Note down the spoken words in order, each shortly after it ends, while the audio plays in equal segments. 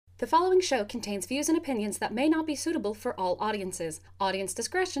The following show contains views and opinions that may not be suitable for all audiences. Audience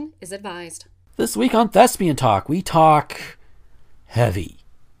discretion is advised. This week on Thespian Talk, we talk heavy.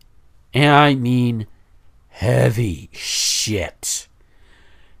 And I mean heavy shit.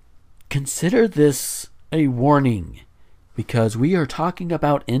 Consider this a warning, because we are talking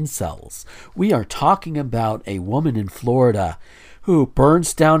about incels. We are talking about a woman in Florida who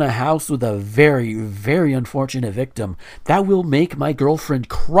burns down a house with a very, very unfortunate victim that will make my girlfriend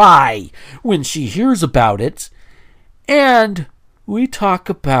cry when she hears about it. And we talk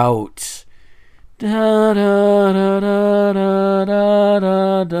about da da da da da da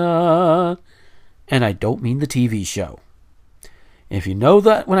da da. And I don't mean the TV show. If you know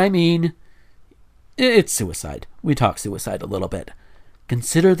that what I mean, it's suicide. We talk suicide a little bit.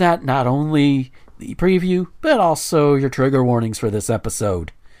 Consider that not only the preview, but also your trigger warnings for this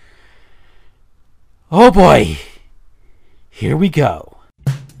episode. Oh boy! Here we go.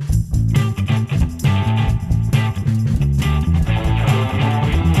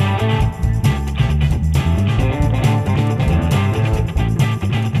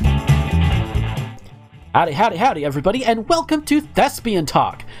 Howdy, howdy, howdy, everybody, and welcome to Thespian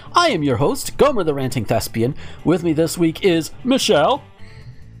Talk. I am your host, Gomer the Ranting Thespian. With me this week is Michelle.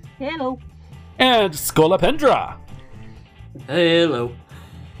 Hello. And Skolapendra. Hello.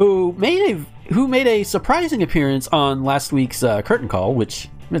 Who made a surprising appearance on last week's curtain call, which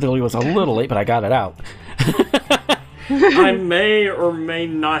admittedly was a little late, but I got it out. I may or may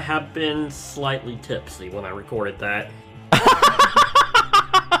not have been slightly tipsy when I recorded that.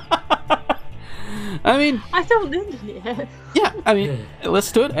 I mean, I don't need it. Yeah, I mean,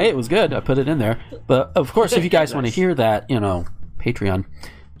 let's do it. Hey, it was good. I put it in there. But of course, if you guys want to hear that, Patreon,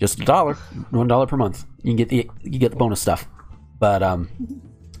 just $1, $1 per month. You can get the bonus stuff. But no,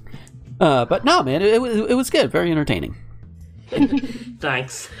 man, it was good. Very entertaining.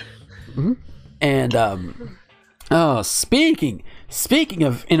 Thanks. Mm-hmm. And speaking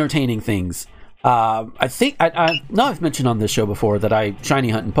of entertaining things, I think I know I've mentioned on this show before that I shiny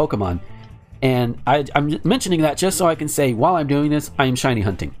hunt in Pokemon. And I'm mentioning that just so I can say, while I'm doing this, I am shiny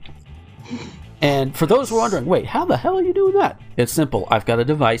hunting. And for those who are wondering, wait, how the hell are you doing that? It's simple. I've got a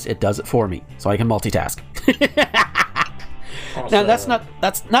device. It does it for me, so I can multitask. Now, that's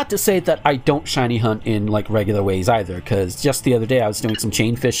not to say that I don't shiny hunt in like regular ways either, because just the other day I was doing some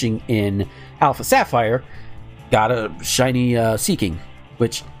chain fishing in Alpha Sapphire, got a shiny Seaking,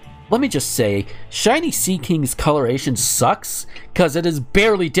 which... Let me just say, Shiny Seaking's coloration sucks, because it is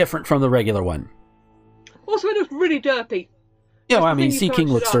barely different from the regular one. Also, it looks really derpy. Yeah, I mean, Seaking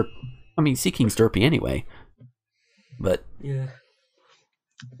looks derpy. I mean, Seaking's derpy anyway. But... Yeah.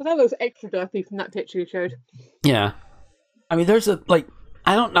 But that looks extra derpy from that picture you showed. Yeah. I mean, there's a, like...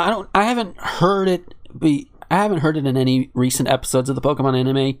 I haven't heard it in any recent episodes of the Pokemon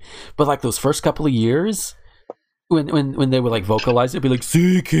anime, but like those first couple of years... When they would like vocalize it, it'd be like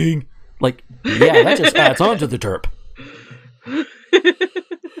Seaking, like yeah, that just adds on to the derp.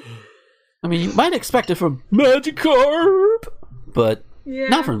 I mean, you might expect it from Magikarp, but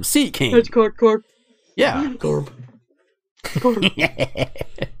not from Seaking. Magikarp. Yeah, Corp.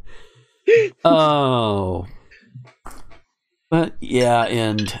 Oh, but yeah,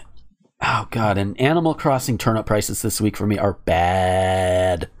 and oh god, and Animal Crossing turnip prices this week for me are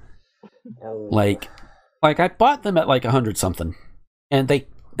bad. Like I bought them at like 100 something, and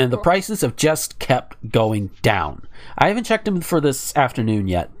the prices have just kept going down. I haven't checked them for this afternoon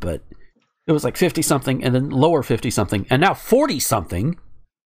yet, but it was like 50 something, and then lower 50 something, and now 40 something.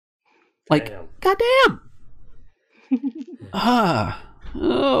 Like, goddamn!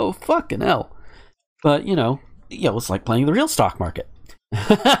 Oh fucking hell! But it's like playing the real stock market.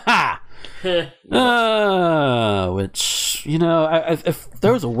 Which if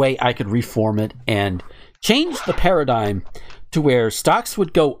there was a way I could reform it and change the paradigm to where stocks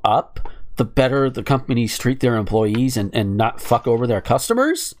would go up the better the companies treat their employees and not fuck over their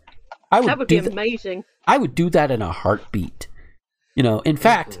customers, that would be amazing. I would do that in a heartbeat. In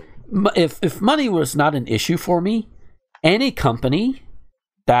fact, if money was not an issue for me, any company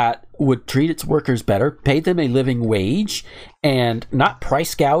that would treat its workers better, pay them a living wage, and not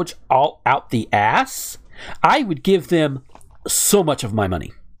price gouge all out the ass, I would give them so much of my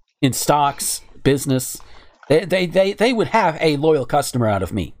money in stocks, business. They would have a loyal customer out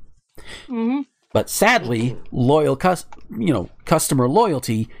of me. Mm-hmm. But sadly, customer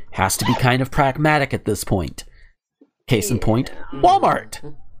loyalty has to be kind of pragmatic at this point. Case in point,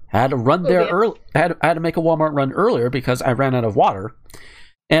 Walmart. Had to run there early. I had to make a Walmart run earlier because I ran out of water.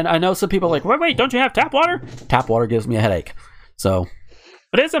 And I know some people are like, wait, don't you have tap water? Tap water gives me a headache. So,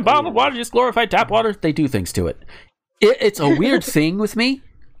 but isn't bottled water just glorified tap water? They do things to it. It's a weird thing with me.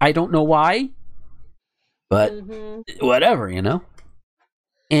 I don't know why, but whatever,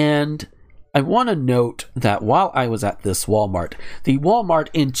 And I want to note that while I was at this Walmart, the Walmart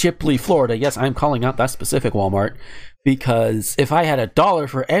in Chipley, Florida, yes, I'm calling out that specific Walmart, because if I had $1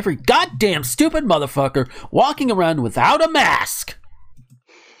 for every goddamn stupid motherfucker walking around without a mask,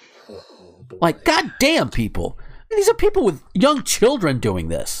 like, goddamn people. These are people with young children doing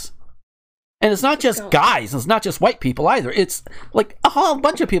this. And it's not just guys. It's not just white people either. It's like a whole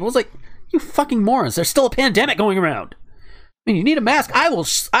bunch of people. It's like, you fucking morons. There's still a pandemic going around. I mean, you need a mask. I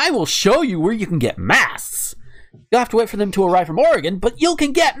will show you where you can get masks. You'll have to wait for them to arrive from Oregon, but you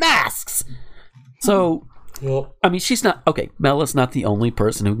can get masks. So, I mean, she's not... Okay, Mella's not the only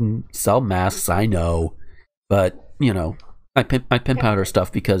person who can sell masks, I know. But, I pimp out her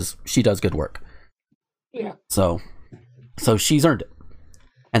stuff because she does good work. Yeah. So she's earned it.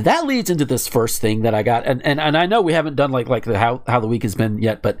 And that leads into this first thing that I got. And I know we haven't done like how the week has been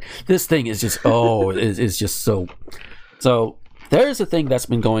yet, but this thing is just, is just so... So there's a thing that's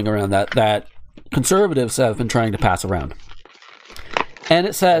been going around that conservatives have been trying to pass around. And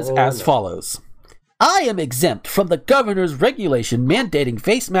it says as follows. I am exempt from the governor's regulation mandating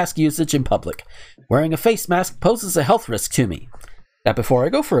face mask usage in public. Wearing a face mask poses a health risk to me. Now, before I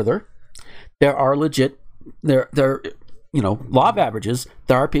go further, there are law of averages.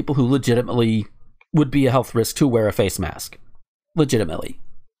 There are people who legitimately would be a health risk to wear a face mask. Legitimately.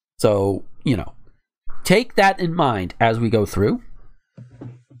 So, take that in mind as we go through.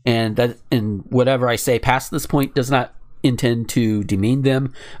 And whatever I say past this point does not intend to demean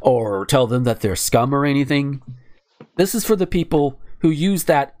them or tell them that they're scum or anything. This is for the people who use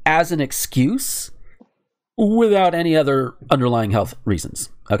that as an excuse without any other underlying health reasons.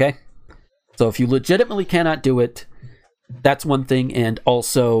 Okay? So if you legitimately cannot do it, that's one thing. And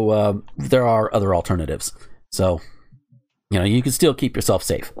also, there are other alternatives. So, you can still keep yourself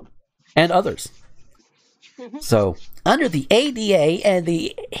safe. And others. So, under the ADA and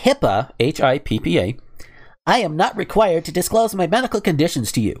the HIPAA, HIPPA, I am not required to disclose my medical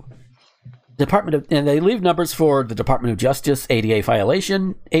conditions to you. And they leave numbers for the Department of Justice, ADA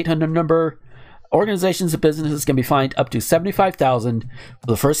violation, 800 number. Organizations and businesses can be fined up to $75,000 for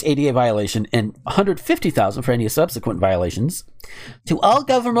the first ADA violation and $150,000 for any subsequent violations. To all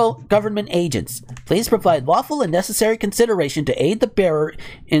government agents, please provide lawful and necessary consideration to aid the bearer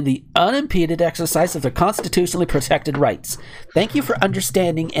in the unimpeded exercise of their constitutionally protected rights. Thank you for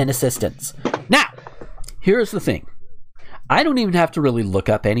understanding and assistance. Now, here's the thing. I don't even have to really look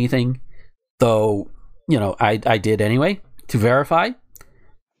up anything, though, I did anyway, to verify.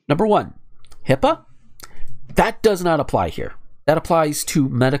 Number one, HIPAA? That does not apply here. That applies to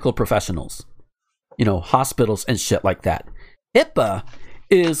medical professionals. Hospitals and shit like that. HIPAA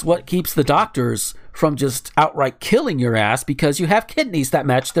is what keeps the doctors from just outright killing your ass because you have kidneys that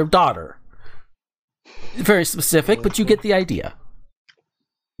match their daughter. Very specific, but you get the idea.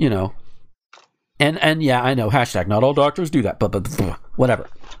 And yeah, I know, hashtag not all doctors do that, but whatever.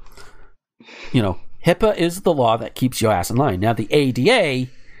 HIPAA is the law that keeps your ass in line. Now, the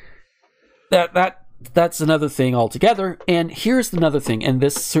ADA, that's another thing altogether. And here's another thing, and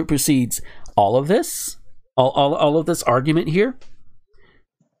this supersedes all of this, all of this argument here.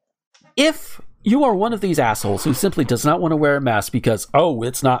 If you are one of these assholes who simply does not want to wear a mask because,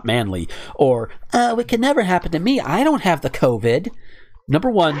 it's not manly, or, it can never happen to me, I don't have the COVID. Number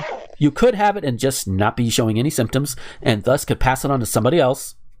one, you could have it and just not be showing any symptoms, and thus could pass it on to somebody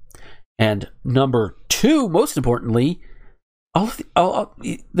else. And number two, most importantly,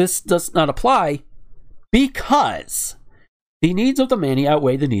 this does not apply because the needs of the many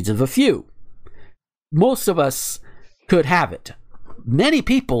outweigh the needs of the few. Most of us could have it. Many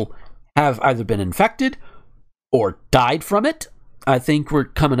people have either been infected or died from it. I think we're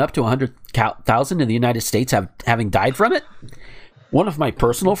coming up to 100,000 in the United States having died from it. One of my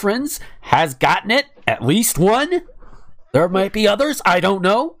personal friends has gotten it, at least one. There might be others, I don't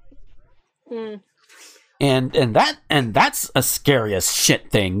know. And that's a scary as shit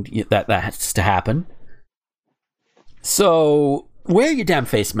thing that has to happen. So wear your damn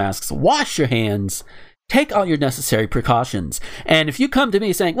face masks, wash your hands, take all your necessary precautions. And if you come to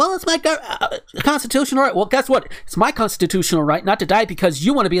me saying, well, it's my constitutional right, well, guess what? It's my constitutional right not to die because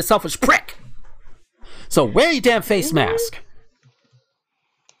you want to be a selfish prick. So wear your damn face mask.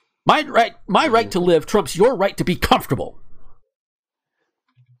 My right to live trumps your right to be comfortable.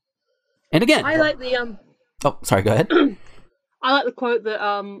 And again, I like the Oh, sorry. Go ahead. I like the quote that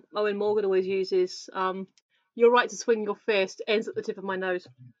Owen Morgan always uses. Your right to swing your fist ends at the tip of my nose.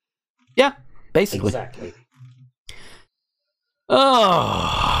 Yeah, basically. Exactly.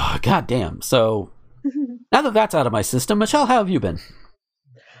 Oh, goddamn. So now that that's out of my system, Michelle, how have you been?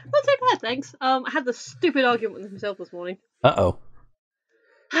 thanks. I had the stupid argument with myself this morning. Uh-oh.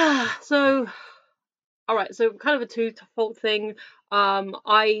 So, alright, so kind of a two-fold thing.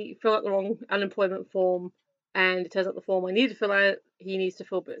 I filled out the wrong unemployment form, and it turns out the form I needed to fill out, he needs to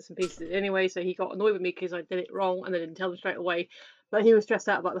fill bits and pieces anyway, so he got annoyed with me because I did it wrong and I didn't tell him straight away. But he was stressed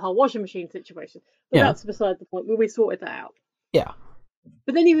out about the whole washing machine situation. But Yeah. that's beside the point. We sorted that out. Yeah.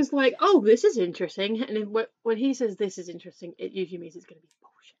 But then he was like, oh, this is interesting. And then when he says this is interesting, it usually means it's going to be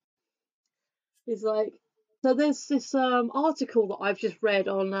bullshit. He's like, so there's this article that I've just read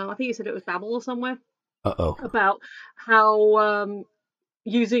on, I think he said it was Babbel or somewhere, Uh-oh. about how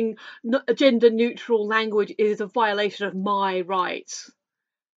using gender-neutral language is a violation of my rights.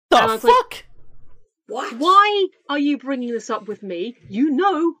 And I The was like, fuck? What? why are you bringing this up with me? You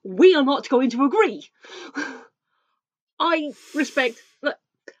know we are not going to agree. I respect... Look,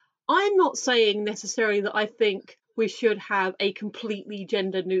 I'm not saying necessarily that I think we should have a completely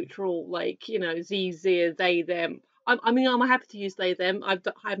gender-neutral, like, you know, ze, they, them. I mean, I'm happy to use they, them. I've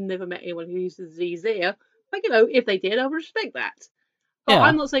never met anyone who uses ze. But, you know, if they did, I would respect that. But Yeah.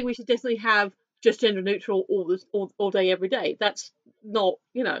 I'm not saying we should definitely have just gender-neutral all day, every day. That's not,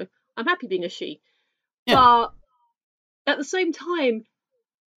 you know, I'm happy being a she. Yeah. But at the same time,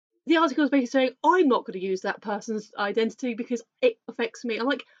 the article is basically saying, I'm not going to use that person's identity because it affects me. I'm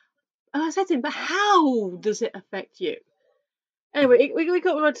like, and I said to him, but how does it affect you? Anyway, we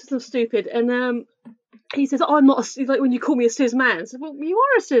got into some stupid, and he says, oh, I'm not a, like when you call me a cis man. I said, well, you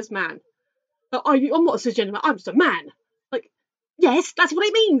are a cis man. I'm not a cisgender man, I'm just a man. Like, yes, that's what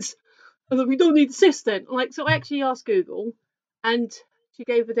it means. And like, we don't need the cis then. Like, so I actually asked Google, and she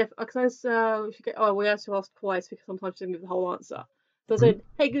gave the because we had to ask twice because sometimes she didn't give the whole answer. So I said,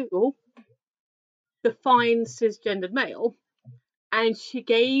 hey Google, define cisgendered male, and she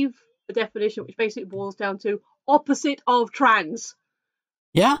gave a definition which basically boils down to opposite of trans.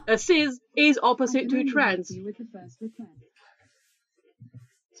 Yeah? A cis is opposite to trans. It's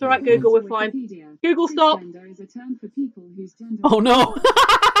alright, Google, we're fine. Google, stop! Oh, no.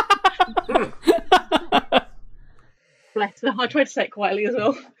 Bless her. I tried to say it quietly as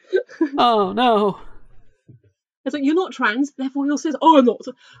well. Oh, no. It's like, you're not trans, therefore you're cis. Oh, I'm not.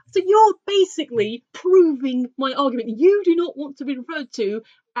 So you're basically proving my argument. You do not want to be referred to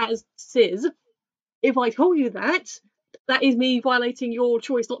as cis. If I told you that, that is me violating your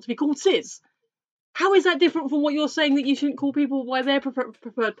choice not to be called cis. How is that different from what you're saying that you shouldn't call people by their preferred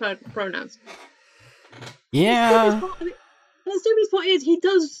pronouns? Yeah. And the stupidest part is he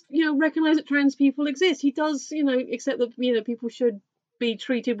does, you know, recognise that trans people exist. He does, you know, accept that, you know, people should be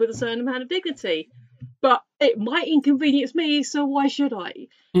treated with a certain amount of dignity. But it might inconvenience me, so why should I?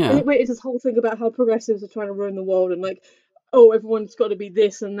 Yeah. And it went into this whole thing about how progressives are trying to ruin the world and like, oh, everyone's got to be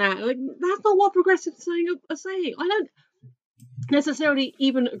this and that. Like, that's not what progressives are saying. I don't necessarily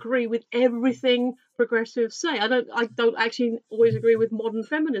even agree with everything progressives say. I don't actually always agree with modern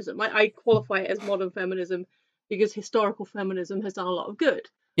feminism. I qualify it as modern feminism because historical feminism has done a lot of good.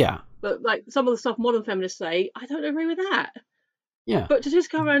 Yeah. But like some of the stuff modern feminists say, I don't agree with that. Yeah. But to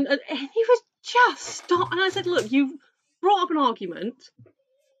just come around and he was just stop. And I said, look, you've brought up an argument,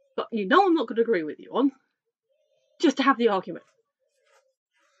 but you know I'm not going to agree with you on, just to have the argument.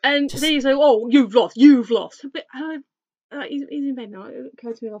 And then you say, oh, you've lost. But he's in bed now. It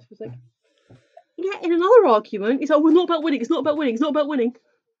occurred to me last for a sec. Yeah, in another argument, he's like, well, it's not about winning. It's not about winning. It's not about winning.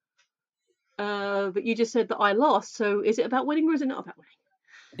 But you just said that I lost. So is it about winning or is it not about winning?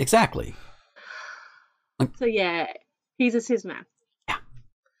 Exactly. So yeah, he's a cis man. Yeah.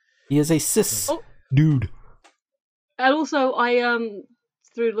 He is a cis dude. And also, I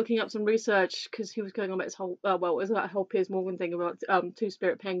through looking up some research because he was going on about his whole it was that whole Piers Morgan thing about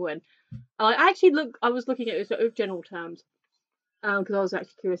Two-Spirit Penguin. I was looking at it with general terms because I was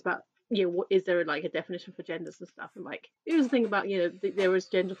actually curious about, you know, what is there like a definition for genders and stuff, and like it was a thing about, you know, there was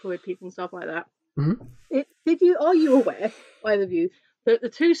gender fluid people and stuff like that. Mm-hmm. Are you aware, either of you, that the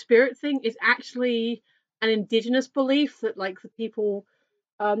Two-Spirit thing is actually an indigenous belief that like the people,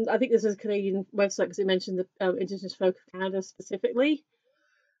 I think this is a Canadian website because it mentioned the indigenous folk of Canada specifically,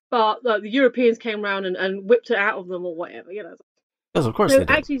 but the Europeans came around and whipped it out of them or whatever, you know. Yes, of course So they did.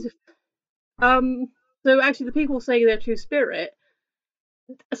 actually, the people saying they're Two-Spirit,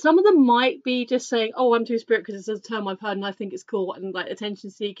 some of them might be just saying, oh, I'm Two-Spirit because it's a term I've heard and I think it's cool and like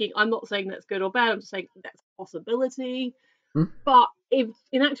attention seeking. I'm not saying that's good or bad, I'm just saying that's a possibility. But if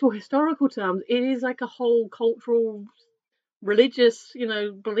in actual historical terms, it is like a whole cultural, religious, you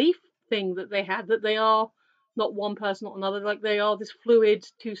know, belief thing that they had, that they are not one person, not another, like they are this fluid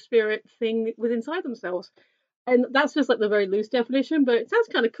Two-Spirit thing within inside themselves. And that's just like the very loose definition, but it sounds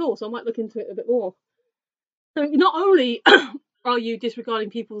kind of cool, so I might look into it a bit more. So not only are you disregarding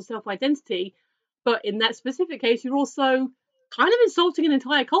people's self-identity? But in that specific case, you're also kind of insulting an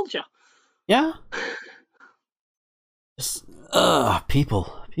entire culture. Yeah. Just,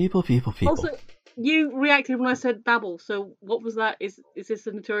 people. Also, you reacted when I said Babel. So what was that? Is this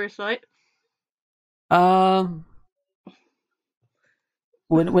a notorious site? I've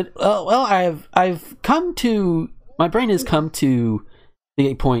come to, my brain has come to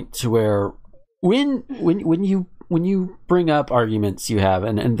the point to where when you bring up arguments you have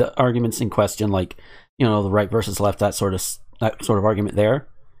and the arguments in question, like, you know, the right versus left, that sort of argument there,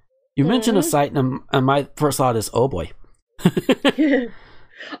 you mention a site and my first thought is, oh boy.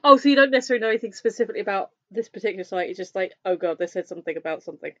 Oh, so you don't necessarily know anything specifically about this particular site. It's just like, oh god, they said something about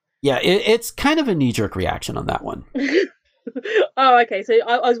something. Yeah, it's kind of a knee-jerk reaction on that one. Oh, okay. So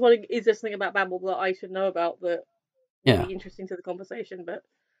I was wondering, is there something about Babel that I should know about that would be interesting to the conversation? But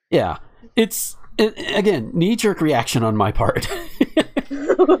yeah, again, knee-jerk reaction on my part. Okay,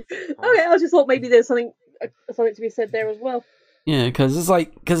 I just thought maybe there's something to be said there as well. Yeah, because it's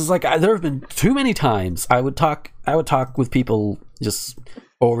like there have been too many times I would talk with people just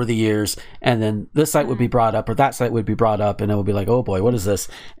over the years, and then this site would be brought up or that site would be brought up, and it would be like, oh boy, what is this?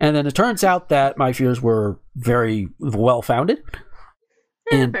 And then it turns out that my fears were very well founded.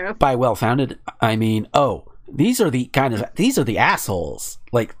 And by well founded, I mean, oh, these are the assholes.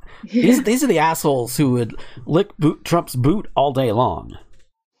 Like these are the assholes who would lick Trump's boot all day long.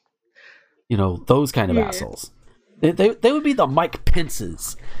 You know, those kind of assholes. They would be the Mike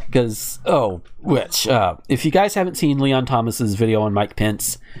Pences, because if you guys haven't seen Leon Thomas's video on Mike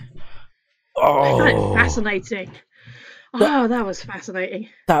Pence, fascinating. That was fascinating.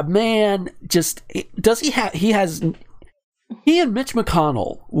 That man he and Mitch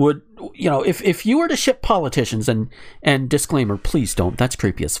McConnell would, you know, if you were to ship politicians, and disclaimer, please don't, that's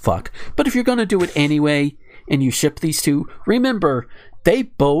creepy as fuck, but if you're going to do it anyway and you ship these two, remember they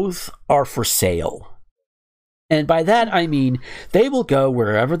both are for sale. And by that, I mean, they will go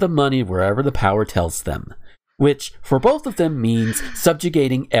wherever the money, wherever the power tells them. Which, for both of them, means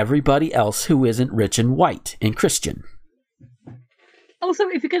subjugating everybody else who isn't rich and white and Christian. Also,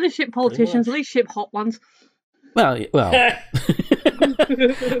 if you're going to ship politicians, at least ship hot ones. Well, I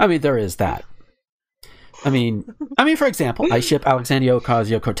mean, there is that. I mean, for example, I ship Alexandria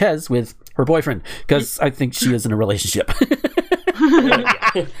Ocasio-Cortez with her boyfriend, because I think she is in a relationship.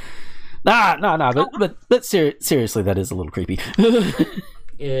 Nah, but seriously, that is a little creepy.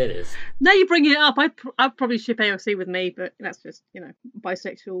 It is. Now you bring it up, I'd probably ship AOC with me, but that's just, you know,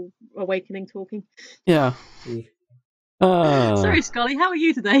 bisexual awakening talking. Yeah. Sorry, Scully, how are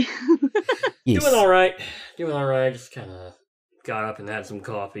you today? Yes. Doing all right. Just kind of got up and had some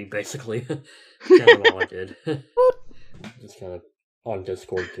coffee, basically. Kind of all I did. Just kind of on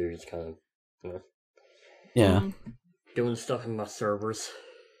Discord too. Just kind of, you know. Yeah. Doing stuff in my servers.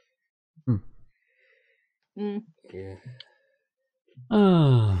 Yeah.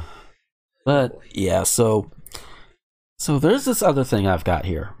 But yeah, so there's this other thing I've got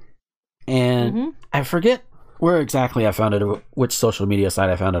here, and I forget where exactly I found it, which social media site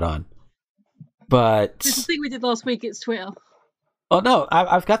I found it on. But it's the thing we did last week. It's Twitter. Oh no,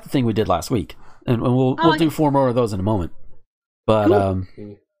 I've got the thing we did last week, and we'll do 4 more of those in a moment. But cool.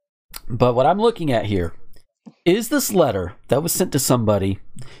 But what I'm looking at here is this letter that was sent to somebody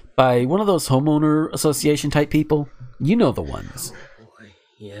by one of those homeowner association type people. You know the ones.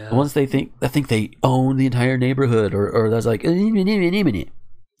 Yeah. The ones I think they own the entire neighborhood, or that's like, oh,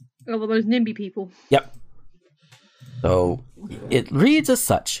 well, those NIMBY people. Yep. So it reads as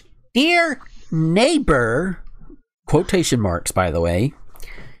such: "Dear neighbor," quotation marks, by the way,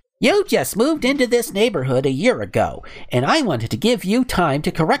 "you just moved into this neighborhood a year ago, and I wanted to give you time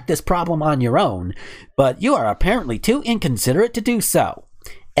to correct this problem on your own, but you are apparently too inconsiderate to do so.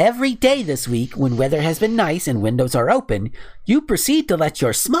 Every day this week, when weather has been nice and windows are open, you proceed to let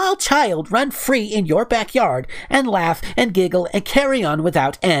your small child run free in your backyard and laugh and giggle and carry on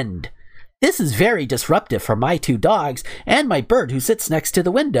without end. This is very disruptive for my 2 dogs and my bird who sits next to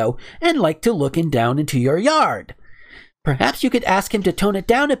the window and like to look down into your yard. Perhaps you could ask him to tone it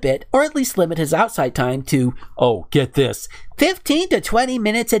down a bit, or at least limit his outside time to, oh, get this, 15 to 20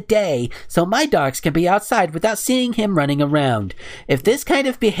 minutes a day, so my dogs can be outside without seeing him running around. If this kind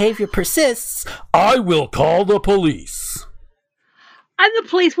of behavior persists, I will call the police." And the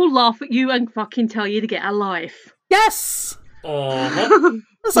police will laugh at you and fucking tell you to get a life. Yes!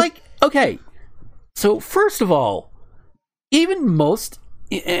 It's like, okay, so first of all, even most...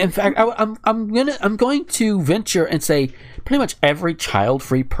 In fact, I'm going to venture and say pretty much every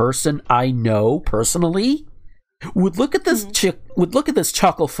child-free person I know personally would look at this chick, would look at this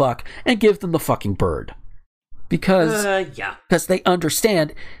chuckle fuck and give them the fucking bird. because they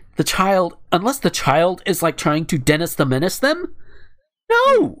understand the child, unless the child is like trying to Dennis the Menace them.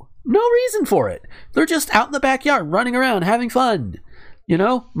 No reason for it. They're just out in the backyard running around having fun. You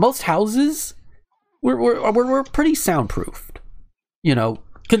know, most houses we're pretty soundproofed. You know,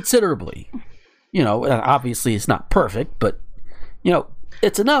 considerably. You know, obviously it's not perfect, but you know,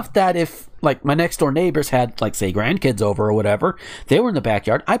 it's enough that if like my next door neighbors had like say grandkids over or whatever, they were in the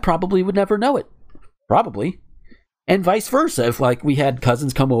backyard, I probably would never know it. Probably. And vice versa, if like we had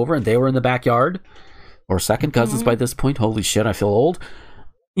cousins come over and they were in the backyard, or second cousins by this point, holy shit, I feel old.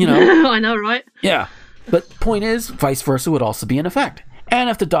 You know. I know, right? Yeah. But point is, vice versa would also be in effect. And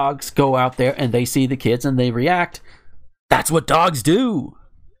if the dogs go out there and they see the kids and they react, that's what dogs do.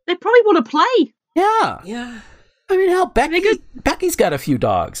 They probably want to play. Yeah. Yeah. I mean, hell, Becky's got a few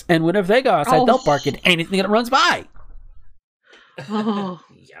dogs, and whenever they go outside, they'll bark at anything that runs by. Oh.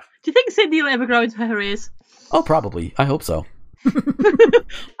 Yeah. Do you think Cindy will ever grow into her ears? Oh, probably. I hope so. I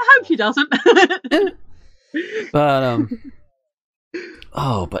hope she doesn't. But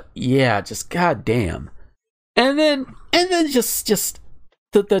but yeah, just goddamn. And then just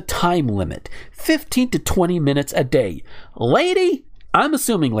the time limit, 15 to 20 minutes a day. Lady, I'm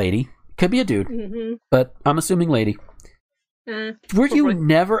assuming lady, could be a dude, but I'm assuming lady. Were you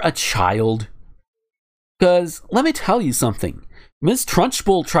never a child? Because let me tell you something. Miss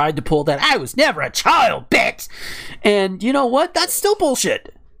Trunchbull tried to pull that I was never a child bit. And you know what? That's still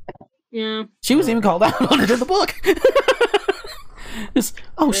bullshit. Yeah. She was even called out on it in the book.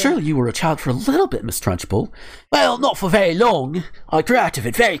 Surely you were a child for a little bit, Miss Trunchbull. Well, not for very long. I grew out of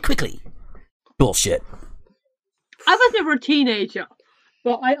it very quickly. Bullshit. I was never a teenager.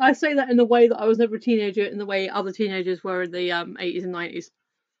 But I say that in the way that I was never a teenager in the way other teenagers were in the 80s and 90s.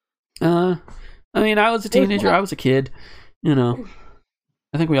 I mean, I was a teenager. I was a kid. You know,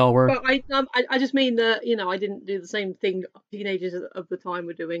 I think we all were. But I just mean that, you know, I didn't do the same thing teenagers of the time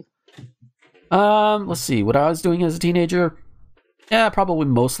were doing. Let's see. What I was doing as a teenager, yeah, probably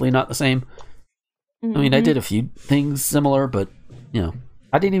mostly not the same. I mean, I did a few things similar, but, you know,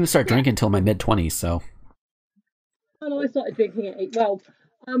 I didn't even start drinking until my mid-20s, so. I started drinking at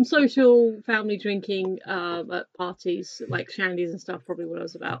social family drinking at parties, like shandies and stuff, probably when I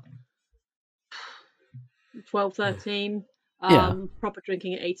was about 12, 13. Proper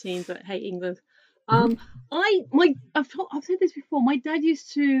drinking at 18, but hey, England. I've said this before. My dad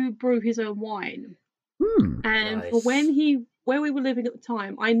used to brew his own wine, and for where we were living at the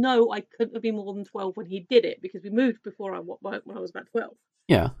time, I know I couldn't have been more than 12 when he did it because we moved before when I was about 12.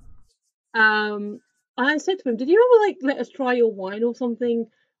 Yeah. I said to him, "Did you ever let us try your wine or something?"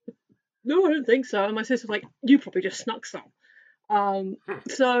 No, I don't think so. And my sister's like, "You probably just snuck some."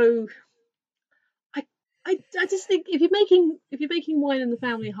 So I just think if you're making wine in the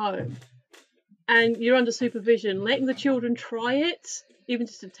family home and you're under supervision, letting the children try it, even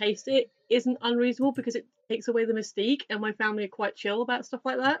just to taste it, isn't unreasonable because it takes away the mystique. And my family are quite chill about stuff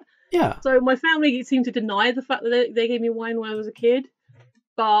like that. Yeah. So my family seemed to deny the fact that they gave me wine when I was a kid,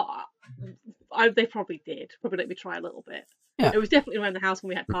 but they probably did. Probably let me try a little bit. Yeah. It was definitely around the house when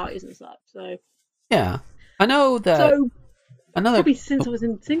we had parties and stuff. So. Yeah, I know that. So probably since I was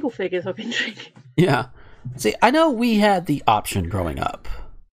in single figures, I've been drinking. Yeah. See, I know we had the option growing up.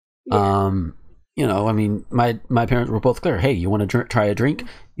 Yeah. You know, I mean, my parents were both clear. Hey, you want to try a drink?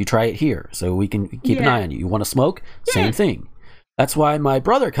 You try it here, so we can keep an eye on you. You want to smoke? Same thing. That's why my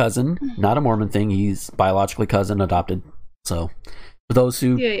brother cousin, not a Mormon thing, he's biologically cousin, adopted. So, for those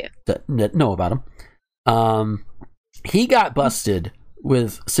who that know about him, he got busted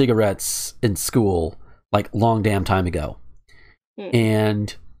with cigarettes in school like long damn time ago,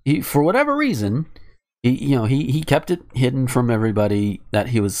 and he, for whatever reason. He kept it hidden from everybody that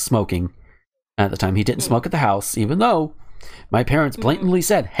he was smoking at the time. He didn't smoke at the house, even though my parents blatantly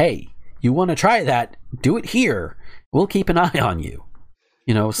said, "Hey, you want to try that? Do it here. We'll keep an eye on you.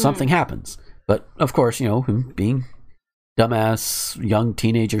 You know, something happens." But of course, you know, him being dumbass young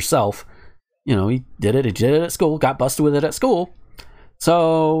teenager self, you know, he did it at school, got busted with it at school.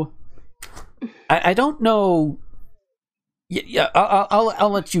 So I don't know. Yeah, I'll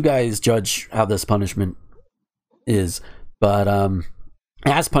let you guys judge how this punishment is, but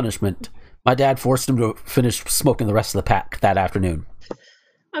as punishment, my dad forced him to finish smoking the rest of the pack that afternoon.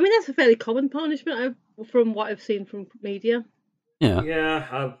 I mean, that's a fairly common punishment from what I've seen from media. Yeah,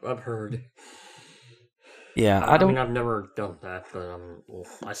 I've heard. Yeah, I mean, I've never done that,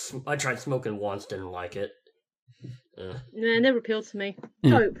 but I tried smoking once, didn't like it. Nah, it never appealed to me.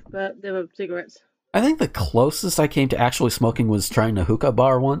 Dope, but there were cigarettes. I think the closest I came to actually smoking was trying a hookah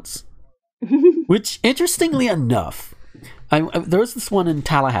bar once. Which, interestingly enough, there was this one in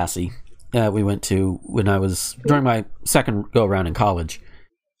Tallahassee, we went to when I was during my second go around in college,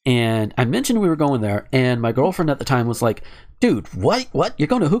 and I mentioned we were going there, and my girlfriend at the time was like, "Dude, what? You're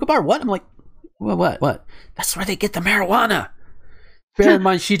going to a hookah bar? What?" I'm like, "What? That's where they get the marijuana." Bear in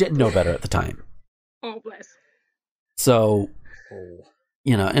mind, she didn't know better at the time. Oh, bless. So,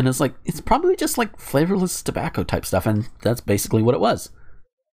 you know, and it's like it's probably just like flavorless tobacco type stuff, and that's basically what it was.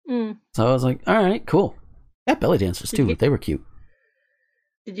 So I was like, "All right, cool." Yeah, belly dancers too. They were cute.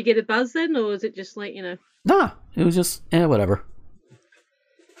 Did you get a buzz then, or was it just like, you know? Nah, it was just whatever.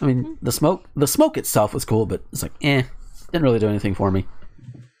 I mean, the smoke itself was cool, but it's like didn't really do anything for me.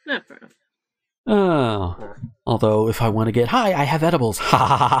 No, fair enough. Oh, although if I want to get high, I have edibles. Ha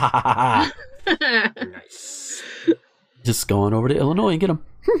ha ha ha ha. Nice. Just going over to Illinois and get them.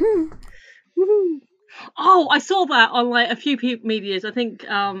 Oh, I saw that on like a few medias. I think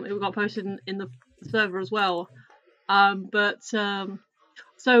it got posted in the server as well.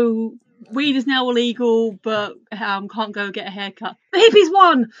 So weed is now illegal, but can't go get a haircut. The hippies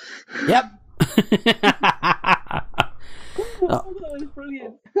won. Yep. That was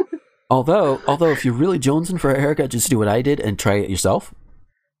brilliant. Although if you're really jonesing for a haircut, just do what I did and try it yourself.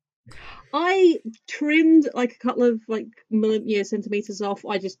 I trimmed like a couple of like centimeters off.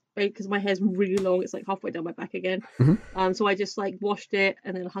 I just because my hair's really long, it's like halfway down my back again. So I just like washed it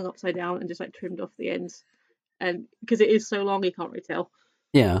and then hung upside down and just like trimmed off the ends. And because it is so long, you can't really tell.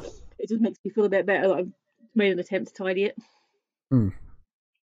 Yeah. It just makes me feel a bit better that I've made an attempt to tidy it.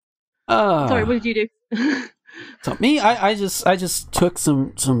 Sorry, what did you do? So me, I just took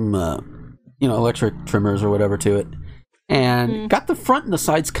some electric trimmers or whatever to it, and got the front and the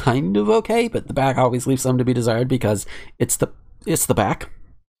sides kind of okay, but the back always leaves some to be desired because it's the back.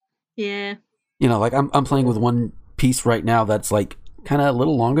 Yeah. You know, like I'm playing with one piece right now that's like kind of a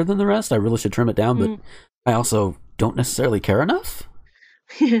little longer than the rest. I really should trim it down, but I also don't necessarily care enough.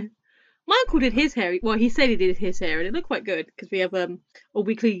 My uncle did his hair. Well, he said he did his hair, and it looked quite good because we have a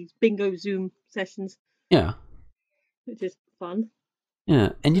weekly bingo Zoom sessions. Yeah, which is fun. Yeah,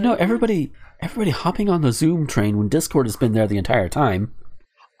 and you know everybody hopping on the Zoom train when Discord has been there the entire time.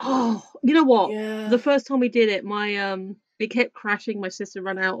 Oh, you know what? Yeah. The first time we did it, it kept crashing. My sister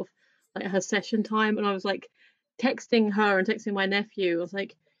ran out of like her session time, and I was like texting her and texting my nephew. I was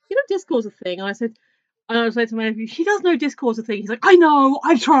like, you know, Discord's a thing. And I said to my nephew, she does know Discord's a thing. He's like, I know,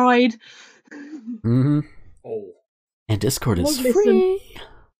 I've tried. Oh. And Discord is free.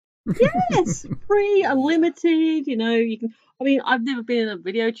 Yes, free, unlimited. You know, you can. I mean, I've never been in a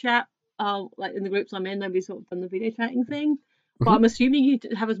video chat. Like in the groups I'm in, nobody's sort of done the video chatting thing. But I'm assuming you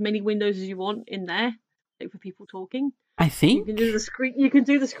have as many windows as you want in there, like for people talking. I think you can do the screen. You can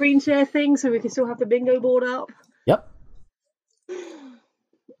do the screen share thing, so we can still have the bingo board up. Yep.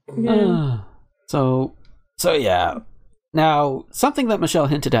 Yeah. So yeah. Now, something that Michelle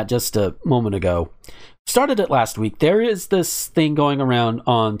hinted at just a moment ago, started it last week. There is this thing going around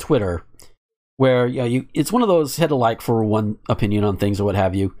on Twitter where it's one of those hit a like for one opinion on things or what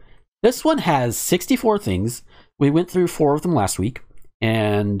have you. This one has 64 things. We went through 4 of them last week,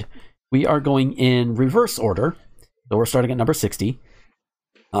 and we are going in reverse order. So we're starting at number 60.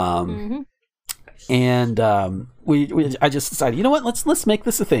 And I just decided, you know what? Let's make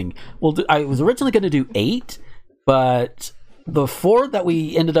this a thing. I was originally going to do 8, but the 4 that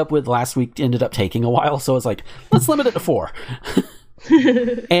we ended up with last week ended up taking a while, so it's like, let's limit it to 4.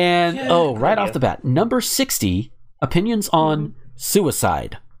 And right off the bat, number 60, opinions on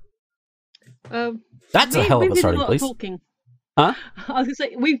suicide. That's a hell of a starting place. Huh? I was gonna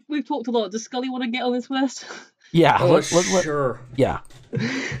say we've talked a lot. Does Scully want to get on this first? Yeah. Sure. Yeah.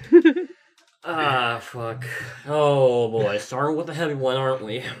 Fuck. Oh boy, starting with a heavy one, aren't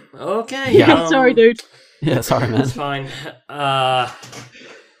we? Okay. Yeah. Sorry, dude. Yeah, sorry, man. It's fine.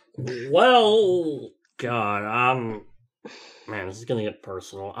 Well, God, man, this is gonna get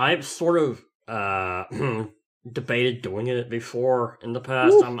personal. I've sort of debated doing it before in the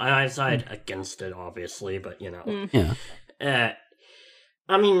past. I decided against it, obviously, but you know. Yeah.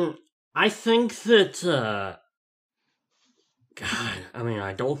 I mean, I think that God, I mean,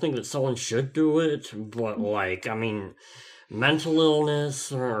 I don't think that someone should do it, but like, I mean, mental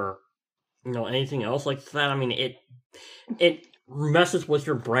illness or anything else like that. I mean, it messes with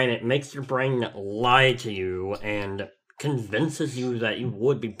your brain. It makes your brain lie to you and convinces you that you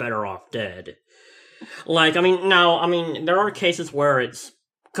would be better off dead. Like, I mean, there are cases where it's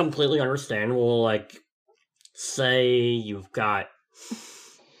completely understandable. Like, say you've got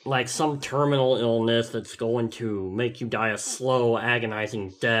like some terminal illness that's going to make you die a slow,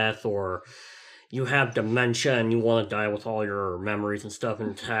 agonizing death, or you have dementia and you want to die with all your memories and stuff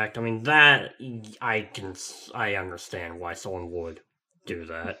intact. I mean, that I understand why someone would do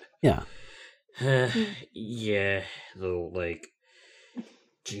that. Yeah. Yeah, though, like,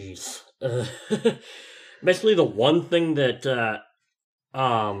 jeez. Basically, the one thing that,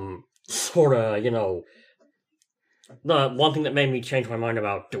 sorta, the one thing that made me change my mind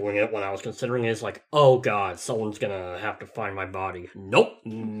about doing it when I was considering it is like, oh god, someone's gonna have to find my body. Nope,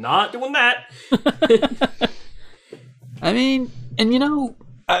 not doing that. I mean, and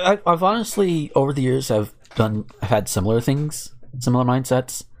I've honestly over the years I've had similar things, similar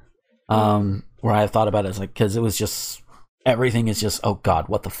mindsets, where I've thought about it as like, because it was just everything is just, oh god,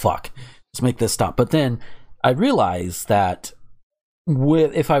 what the fuck, let's make this stop. But then I realized that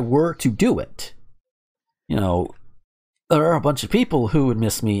if I were to do it, there are a bunch of people who would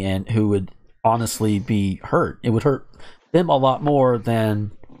miss me and who would honestly be hurt. It would hurt them a lot more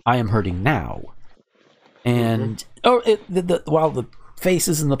than I am hurting now. And while the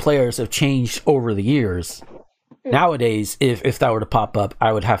faces and the players have changed over the years, nowadays, if that were to pop up,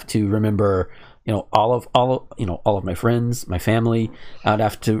 I would have to remember, all of my friends, my family. I would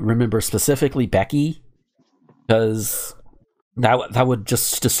have to remember specifically Becky, because that would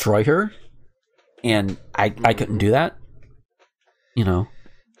just destroy her, and I couldn't do that. And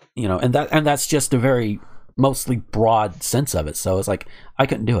that's just a very mostly broad sense of it. So it's like I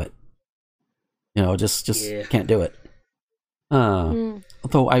couldn't do it. Just can't do it.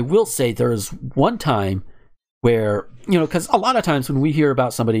 Though I will say there's one time where, because a lot of times when we hear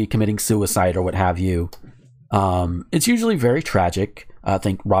about somebody committing suicide or what have you, it's usually very tragic. I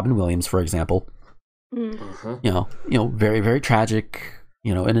think Robin Williams, for example. Very, very tragic.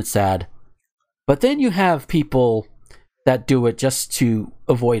 And it's sad. But then you have people that do it just to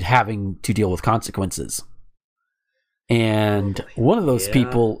avoid having to deal with consequences. And one of those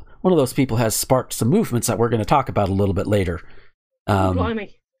people has sparked some movements that we're going to talk about a little bit later.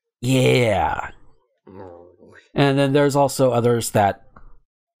 Blimey. Yeah. And then there's also others that's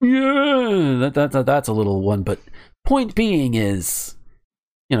a little one. But point being is,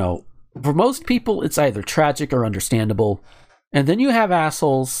 for most people, it's either tragic or understandable. And then you have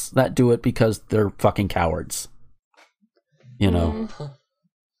assholes that do it because they're fucking cowards. And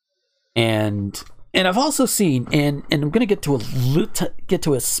I've also seen, and I'm going to get to a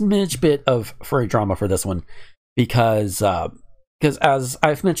smidge bit of furry drama for this one, because as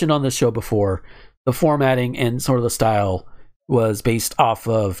I've mentioned on this show before, the formatting and sort of the style was based off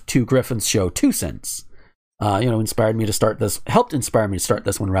of Two Griffin's show Two Cents. Helped inspire me to start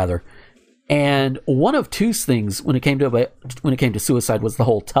this one rather. And one of Two's things when it came to suicide was the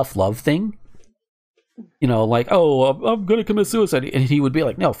whole tough love thing. Like, oh, I'm going to commit suicide. And he would be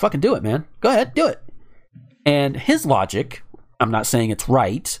like, no, fucking do it, man. Go ahead, do it. And his logic, I'm not saying it's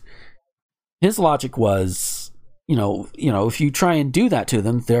right. His logic was, if you try and do that to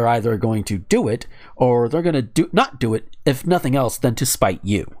them, they're either going to do it or they're going to not do it, if nothing else, than to spite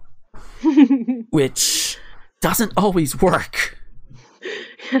you. Which doesn't always work.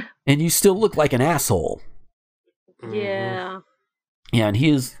 And you still look like an asshole. Yeah. Yeah, and he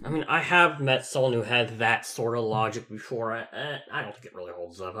is... I mean, I have met someone who had that sort of logic before. I don't think it really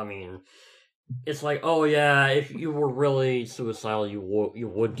holds up. I mean, it's like, oh yeah, if you were really suicidal, you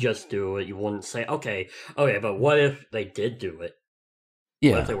would just do it. You wouldn't say, okay, but what if they did do it?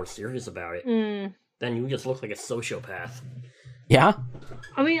 Yeah. What if they were serious about it? Then you just look like a sociopath. Yeah?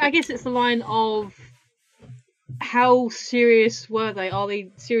 I mean, I guess it's the line of how serious were they? Are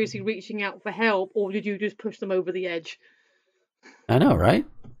they seriously reaching out for help, or did you just push them over the edge? I know, right?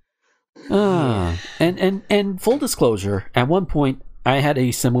 And full disclosure, at one point I had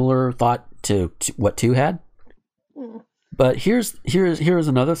a similar thought to what Two had. But here's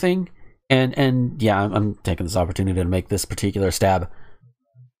another thing, and yeah, I'm taking this opportunity to make this particular stab.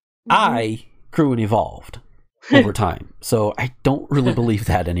 I grew and evolved over time, so I don't really believe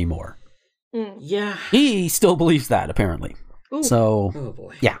that anymore. Yeah, he still believes that apparently. Ooh. So, oh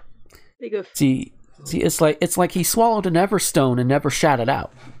boy, yeah. There you go. See, it's like he swallowed an Everstone and never shat it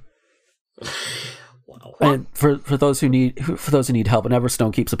out. Wow. And for those who need help, an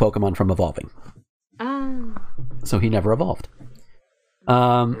Everstone keeps a Pokemon from evolving. So he never evolved.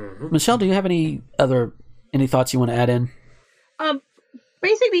 Michelle, do you have any thoughts you want to add in?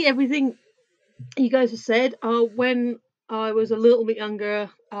 Basically everything you guys have said. When I was a little bit younger,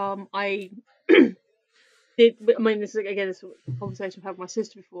 I did. I mean, this is a conversation I've had with my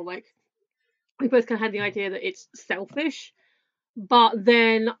sister before. Like, we both kind of had the idea that it's selfish. But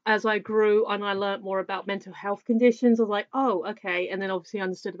then as I grew and I learned more about mental health conditions, I was like, oh, okay. And then obviously I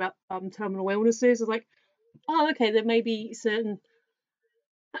understood about terminal illnesses. I was like, oh, okay, there may be certain...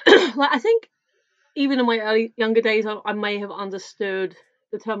 like, I think even in my younger days, I may have understood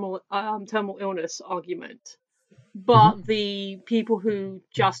the terminal illness argument. But the people who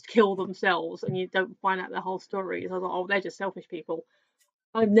just kill themselves and you don't find out their whole stories, I thought, oh, they're just selfish people.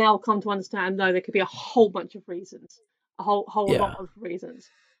 I've now come to understand, no, there could be a whole bunch of reasons, a whole lot of reasons.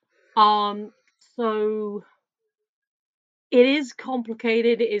 So it is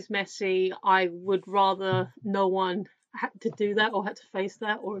complicated, it is messy. I would rather no one had to do that or had to face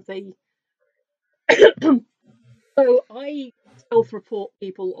that, or if they. So I self-report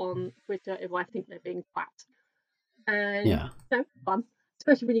people on Twitter if I think they're being twat. And that's fun,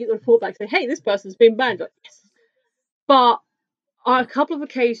 especially when you get the report back saying, hey, this person's been banned. Like, yes. But on a couple of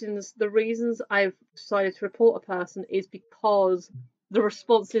occasions, the reasons I've decided to report a person is because the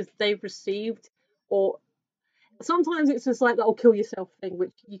responses they've received, or sometimes it's just like that "oh, kill yourself" thing,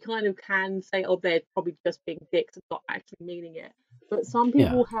 which you kind of can say, oh, they're probably just being dicks and not actually meaning it. But some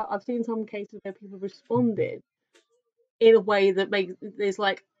people have, I've seen some cases where people responded in a way that makes it's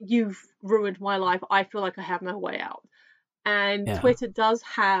like, you've ruined my life. I feel like I have no way out. And Twitter does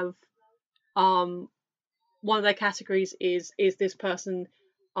have one of their categories is this person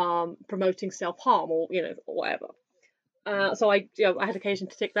promoting self-harm or or whatever. So I had occasion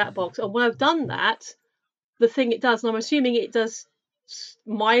to tick that box. And when I've done that, the thing it does, and I'm assuming it does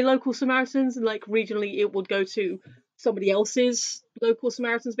my local Samaritans, and like regionally it would go to somebody else's local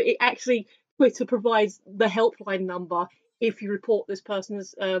Samaritans, but it actually, Twitter provides the helpline number if you report this person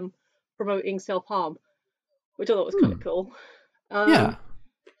as promoting self-harm, which I thought was kind of cool.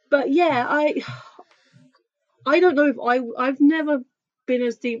 But yeah, I don't know if I've never been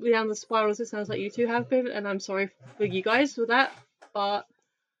as deeply down the spiral as it sounds like you two have been, and I'm sorry for you guys for that, but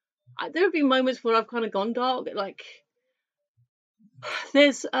there have been moments where I've kind of gone dark. Like,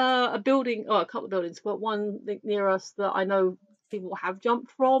 there's a building, or a couple of buildings, but one near us that I know people have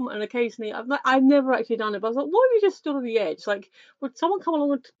jumped from, and occasionally I've never actually done it, but I was like, why have you just stood on the edge? Like, would someone come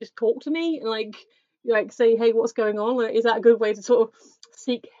along and just talk to me and like say, hey, what's going on? Like, is that a good way to sort of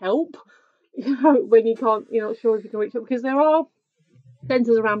seek help? When you can't, you're not sure if you can reach out, because there are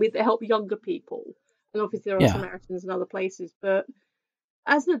centres around me that help younger people, and obviously there are Samaritans and other places, but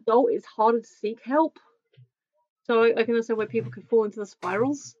as an adult it's harder to seek help, so I can understand where people can fall into the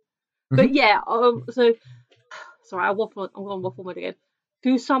spirals. But yeah, so sorry, I'm going to waffle mode again.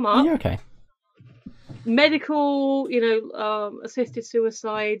 To sum up, you're okay. Medical, assisted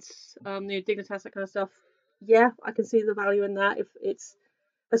suicides, Dignitas, that kind of stuff. Yeah, I can see the value in that, if it's,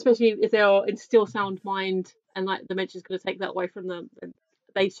 especially if they are in still sound mind and like dementia is going to take that away from them,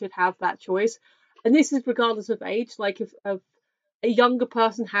 they should have that choice. And this is regardless of age. Like, if a younger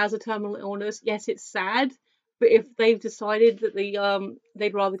person has a terminal illness, yes, it's sad, but if they've decided that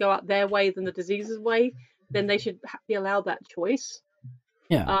they'd rather go out their way than the disease's way, then they should be allowed that choice.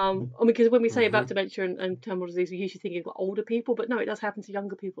 Yeah. Because when we say about dementia and terminal disease, we usually think about older people, but no, it does happen to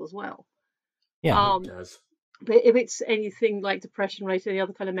younger people as well. Yeah, it does. But if it's anything like depression related, any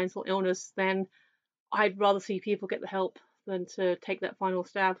other kind of mental illness, then I'd rather see people get the help than to take that final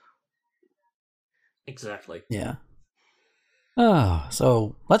stab. Exactly. Yeah. Oh,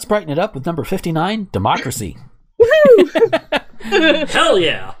 so let's brighten it up with number 59, democracy. Woohoo! Hell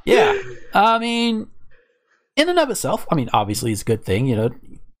yeah! Yeah. I mean, in and of itself, I mean, obviously it's a good thing,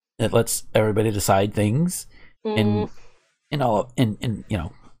 it lets everybody decide things and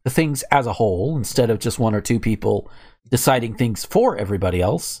the things as a whole, instead of just one or two people deciding things for everybody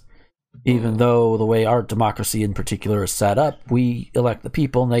else. Even though the way our democracy in particular is set up, we elect the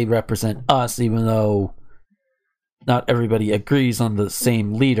people and they represent us, even though not everybody agrees on the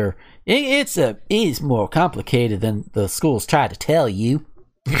same leader. It is more complicated than the schools try to tell you.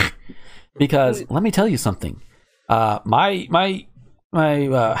 Because let me tell you something. My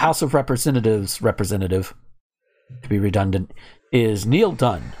House of Representatives representative, to be redundant, is Neil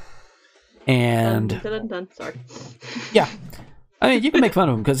Dunn. And done. Sorry. Yeah. I mean, you can make fun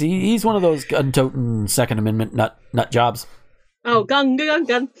of him because he's one of those gun-toting Second Amendment nut jobs. Oh, gun.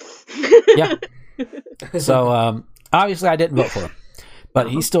 Yeah. So, obviously I didn't vote for him. But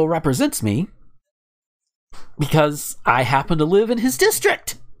he still represents me because I happen to live in his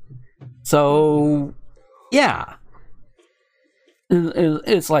district. So, yeah.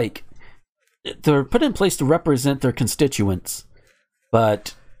 It's like they're put in place to represent their constituents,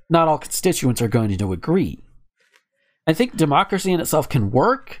 but not all constituents are going to agree. I think democracy in itself can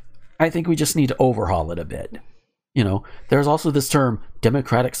work. I think we just need to overhaul it a bit. There's also this term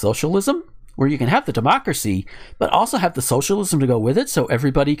democratic socialism, where you can have the democracy, but also have the socialism to go with it, so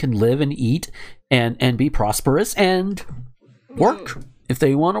everybody can live and eat and be prosperous and work if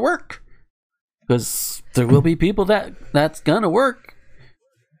they want to work. Because there will be people that's gonna work.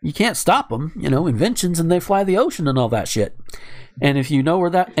 You can't stop them, inventions, and they fly the ocean and all that shit. And if you know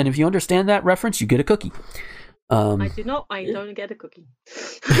if you understand that reference, you get a cookie. I do not. I don't get a cookie.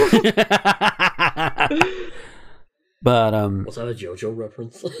 But Was that a JoJo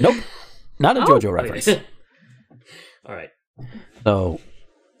reference? nope, not a JoJo reference. All right. So,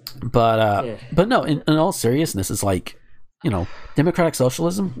 but no. In all seriousness, it's like, democratic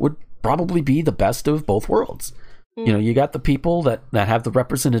socialism would probably be the best of both worlds. You got the people that have the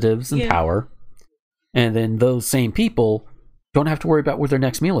representatives and power, and then those same people don't have to worry about where their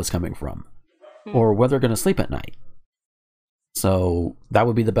next meal is coming from, or where they're going to sleep at night. So that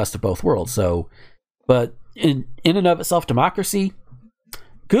would be the best of both worlds. So, but in and of itself, democracy,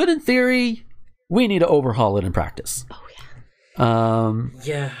 good in theory. We need to overhaul it in practice. Oh yeah.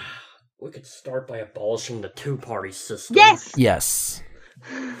 Yeah, we could start by abolishing the two-party system. Yes.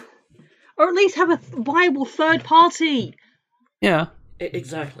 Or at least have a viable third party. Yeah.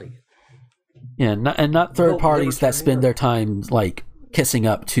 Exactly. Yeah, not third parties that spend their time like kissing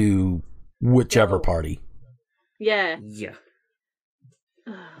up to whichever party. Yeah. Yeah.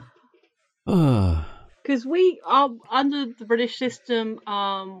 Because we are under the British system.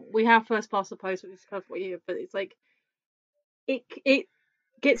 We have first past the post, which is kind of what you. But it's like it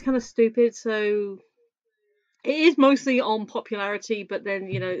gets kind of stupid. So it is mostly on popularity, but then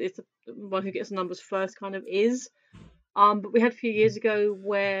it's the one who gets the numbers first kind of is. But we had a few years ago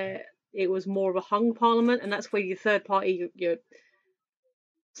where it was more of a hung parliament, and that's where your third party.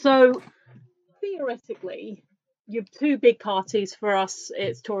 So theoretically, your two big parties for us,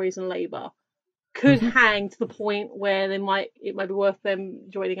 it's Tories and Labour, could hang to the point where it might be worth them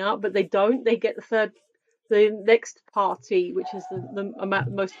joining up, but they don't. They get the next party, which is the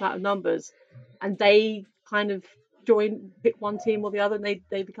most amount of numbers, and they kind of pick one team or the other, and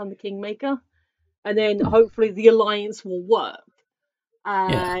they become the kingmaker, and then hopefully the alliance will work.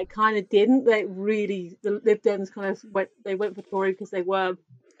 It kind of didn't. The Lib Dems kind of went for Tory because they were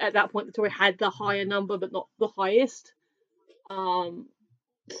at that point the Tory had the higher number but not the highest.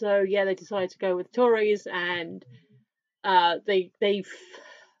 So yeah, they decided to go with Tories, and they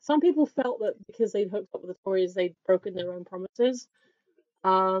some people felt that because they'd hooked up with the Tories, they'd broken their own promises.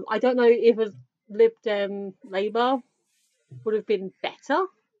 I don't know if a Lib Dem Labour would have been better,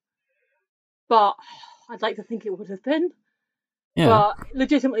 but I'd like to think it would have been. Yeah. But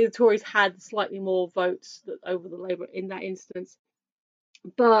legitimately, the Tories had slightly more votes over the Labour in that instance.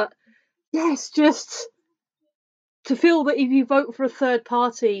 But yes, just to feel that if you vote for a third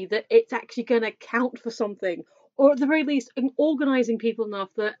party, that it's actually going to count for something, or at the very least, organising people enough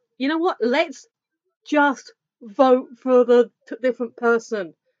that, you know what, let's just vote for the different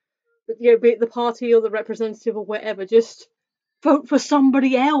person, be it the party or the representative or whatever. Just vote for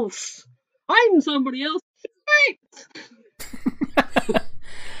somebody else. I'm somebody else.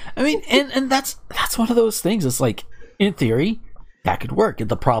 I mean, and that's one of those things. It's like, in theory, that could work. And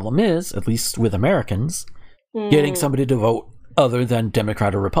the problem is, at least with Americans, getting somebody to vote other than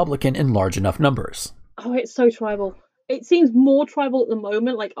Democrat or Republican in large enough numbers. Oh, it's so tribal. It seems more tribal at the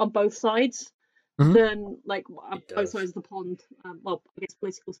moment, like on both sides, than like both sides of the pond. Well, I guess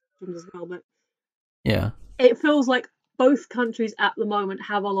political systems as well, but yeah, it feels like both countries at the moment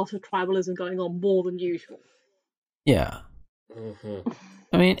have a lot of tribalism going on more than usual. Yeah.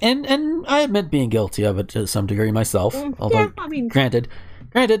 I mean, and I admit being guilty of it to some degree myself. Although, granted,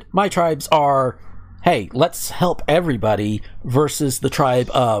 my tribes are, hey, let's help everybody versus the tribe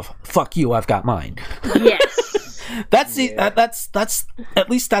of fuck you, I've got mine. Yes. That's at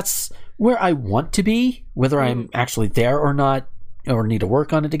least that's where I want to be. Whether I'm actually there or not, or need to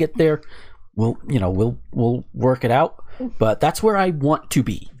work on it to get there, we'll work it out. But that's where I want to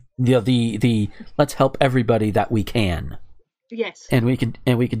be. The let's help everybody that we can. Yes. And we can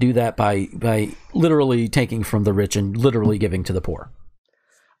do that by literally taking from the rich and literally giving to the poor.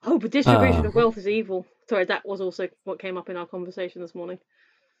 Oh, but distribution of wealth is evil. Sorry, that was also what came up in our conversation this morning.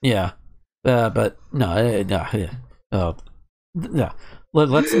 Yeah. But no.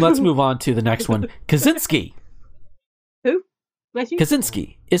 Let's move on to the next one. Kaczynski. Who?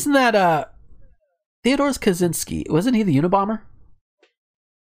 Kaczynski. Isn't that Theodore Kaczynski? Wasn't he the Unabomber?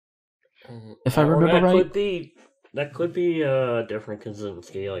 If I remember right. That could be a different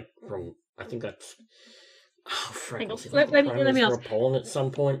Kaczynski, like from, I think that's, let me ask. Poland at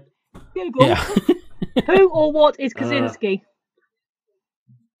some point. Google. Yeah. Who or what is Kaczynski?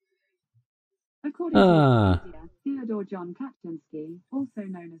 According to Wikipedia, Theodore John Kaczynski, also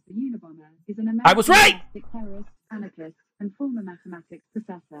known as the Unabomber, is an American I was right! terrorist, anarchist, and former mathematics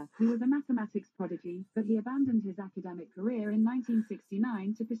professor. He was a mathematics prodigy, but he abandoned his academic career in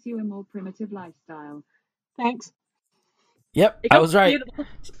 1969 to pursue a more primitive lifestyle. Thanks. Yep, I was right.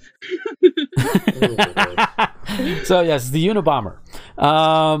 So yes, the Unabomber.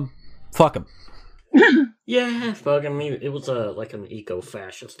 Fuck him. Yeah, fuck him. It was like an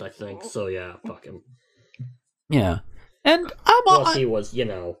eco-fascist, I think. So yeah, fuck him. Yeah. And I'm all... Plus, he was,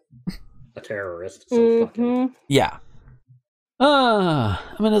 a terrorist, so fuck him. Yeah. I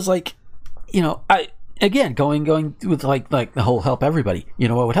mean, it's like, again, going with like the whole help everybody. You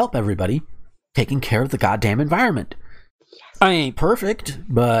know what would help everybody? Taking care of the goddamn environment. Yes. I ain't perfect,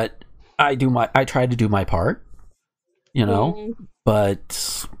 but I try to do my part.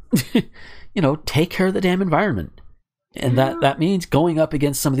 But take care of the damn environment. And that means going up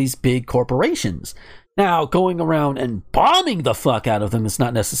against some of these big corporations. Now, going around and bombing the fuck out of them is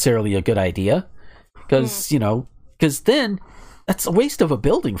not necessarily a good idea. Because, then that's a waste of a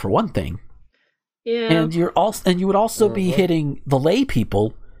building for one thing. Yeah. And you would also be hitting the lay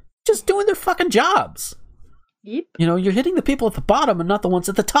people just doing their fucking jobs. Yep. You're hitting the people at the bottom and not the ones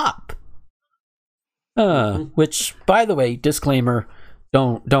at the top. Which, by the way, disclaimer,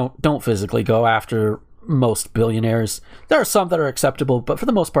 don't physically go after most billionaires. There are some that are acceptable, but for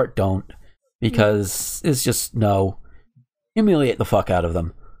the most part, don't. Because it's just, no. Humiliate the fuck out of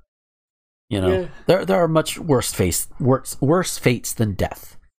them. There are much worse fates than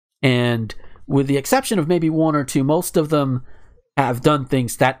death. And with the exception of maybe one or two, most of them have done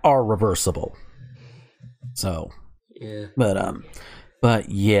things that are reversible. So, yeah. But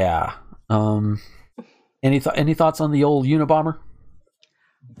yeah. Any thoughts on the old Unabomber?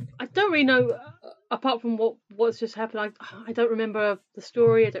 I don't really know, apart from what's just happened. I don't remember the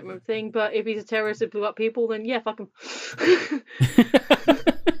story. I don't remember the thing. But if he's a terrorist that blew up people, then yeah, fuck him.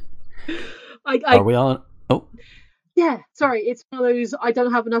 Are we on? Oh. Yeah, sorry. It's one of those. I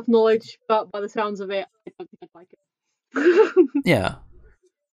don't have enough knowledge, but by the sounds of it, I don't think I'd like it. Yeah.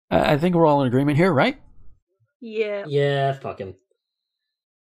 I think we're all in agreement here, right? Yeah. Yeah, fuck him.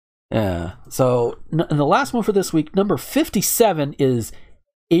 Yeah. So, and the last one for this week, number 57 is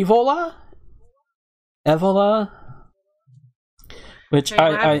Evola, which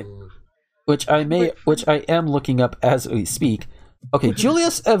I am looking up as we speak. Okay,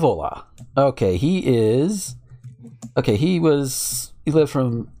 Julius Evola. Okay, he lived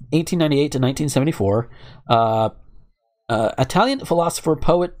from 1898 to 1974. Italian philosopher,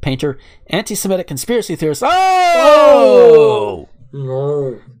 poet, painter, anti-Semitic conspiracy theorist. Oh!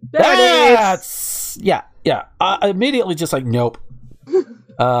 No. That's... Yeah. I immediately just like, nope.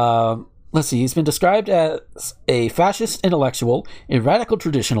 Let's see. He's been described as a fascist intellectual, a radical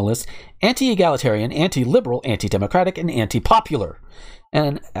traditionalist, anti-egalitarian, anti-liberal, anti-democratic, and anti-popular,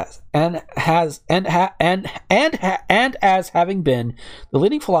 and as having been the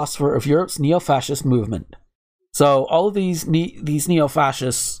leading philosopher of Europe's neo-fascist movement. So all of these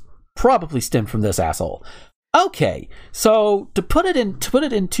neo-fascists probably stem from this asshole. Okay, so to put it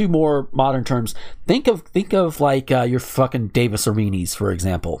into more modern terms, think of like your fucking Davis Arini's, for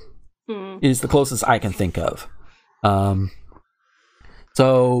example, is the closest I can think of.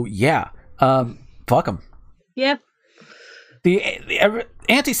 So yeah, fuck him. Yeah. The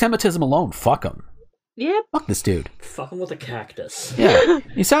anti-Semitism alone, fuck him. Yeah. Fuck this dude. Fuck him with a cactus. Yeah,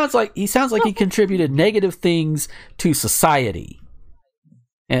 he sounds like he contributed negative things to society,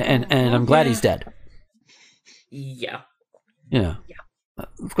 and I'm glad he's dead. Yeah.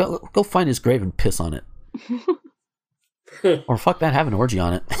 Go find his grave and piss on it. Or fuck that, have an orgy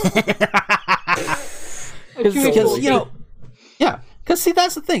on it. Because see,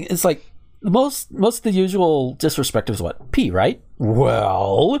 that's the thing. It's like most of the usual disrespect is what? Pee, right?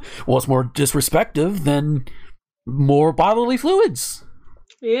 Well, what's more disrespective than more bodily fluids?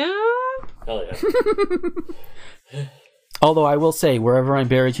 Yeah. Hell yeah. Although I will say, wherever I'm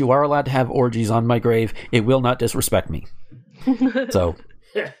buried, you are allowed to have orgies on my grave. It will not disrespect me. So,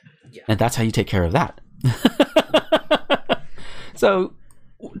 Yeah. and that's how you take care of that. So,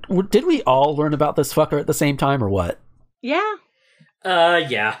 did we all learn about this fucker at the same time, or what? Yeah.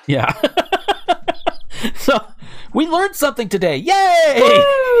 Yeah. Yeah. So, we learned something today. Yay!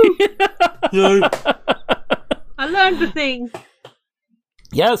 I learned the thing.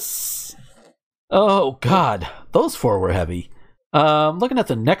 Yes. Oh, God. Those four were heavy. Looking at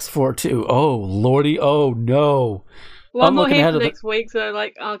the next four, too. Oh, lordy. Oh, no. Well, I'm not here for next week, so,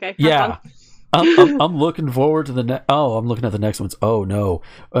 like, okay. Yeah. I'm looking forward to the next... Oh, I'm looking at the next ones. Oh, no.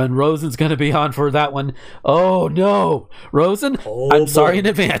 And Rosen's going to be on for that one. Oh, no. Rosen, I'm sorry in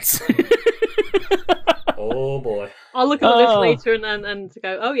advance. Oh, boy. I'll look at the list later and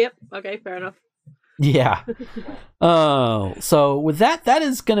go, oh, yep, okay, fair enough. Yeah. Oh, so with that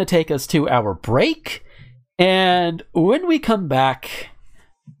is going to take us to our break. And when we come back...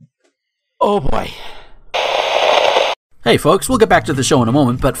 Oh, boy. Hey folks, we'll get back to the show in a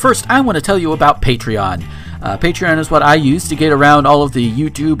moment, but first I want to tell you about Patreon. Patreon is what I use to get around all of the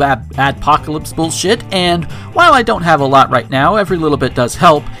YouTube adpocalypse bullshit, and while I don't have a lot right now, every little bit does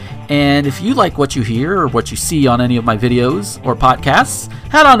help. And if you like what you hear or what you see on any of my videos or podcasts,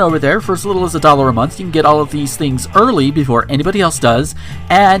 head on over there. For as little as $1 a month, you can get all of these things early before anybody else does,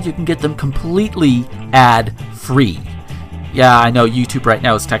 and you can get them completely ad-free. Yeah, I know YouTube right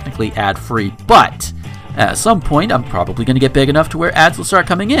now is technically ad-free, but at some point I'm probably going to get big enough to where ads will start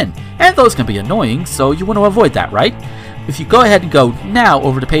coming in, and those can be annoying, so you want to avoid that, right? If you go ahead and go now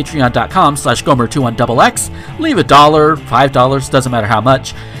over to patreon.com/Gomer21XX, leave $1, $5, doesn't matter how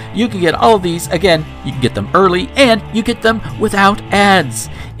much, you can get all of these. Again, you can get them early, and you get them without ads,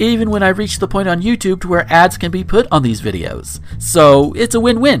 even when I reach the point on YouTube to where ads can be put on these videos. So it's a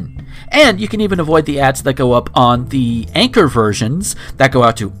win-win. And you can even avoid the ads that go up on the Anchor versions that go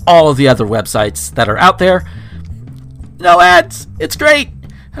out to all of the other websites that are out there. No ads. It's great.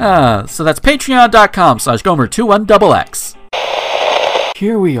 So that's patreon.com/Gomer21XX.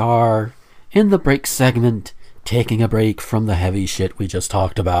 Here we are in the break segment, taking a break from the heavy shit we just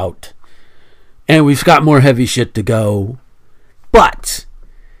talked about. And we've got more heavy shit to go. But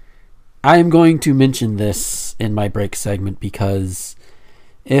I'm going to mention this in my break segment because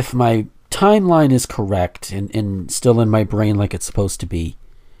if my timeline is correct and still in my brain like it's supposed to be,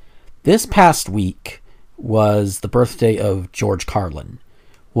 this past week was the birthday of George Carlin,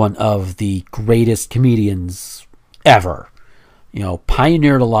 one of the greatest comedians ever. You know,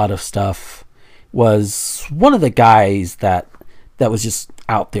 pioneered a lot of stuff, was one of the guys that was just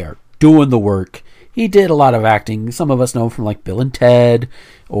out there doing the work. He did a lot of acting. Some of us know him from like Bill and Ted,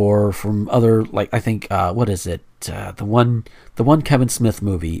 or from other, like, I think, what is it? The one Kevin Smith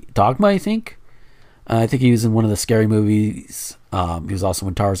movie, Dogma, I think. I think he was in one of the Scary movies. He was also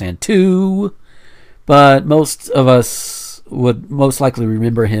in Tarzan 2. But most of us would most likely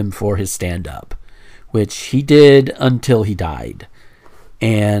remember him for his stand-up, which he did until he died.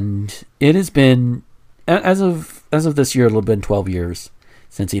 And it has been, as of this year, it'll have been 12 years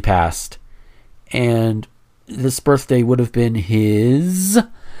since he passed. And this birthday would have been his,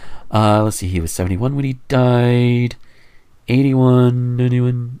 let's see, he was 71 when he died, 81,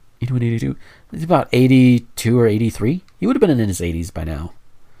 91, 81, 82. He's about 82 or 83. He would have been in his 80s by now,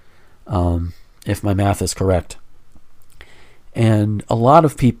 if my math is correct. And a lot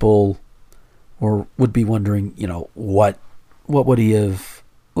of people would be wondering, you know, what would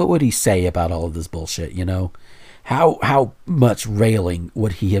he say about all of this bullshit, you know? How much railing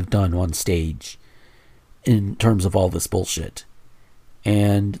would he have done on stage in terms of all this bullshit?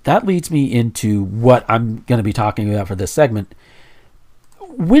 And that leads me into what I'm going to be talking about for this segment.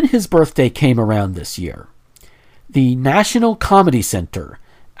 When his birthday came around this year, the National Comedy Center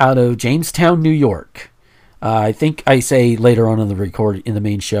out of Jamestown, New York, I think I say later on in the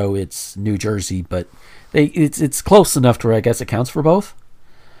main show it's New Jersey, but it's close enough to where I guess it counts for both.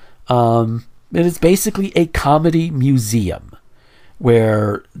 It is basically a comedy museum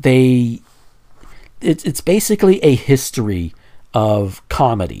where it's basically a history of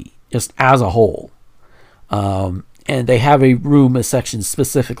comedy just as a whole. And they have a section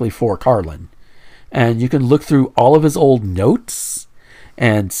specifically for Carlin. And you can look through all of his old notes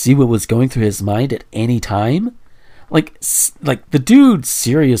and see what was going through his mind at any time. Like the dude,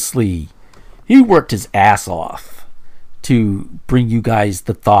 seriously, he worked his ass off to bring you guys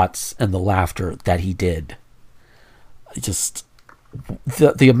the thoughts and the laughter that he did. Just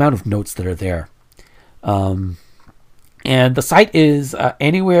the amount of notes that are there. And the site is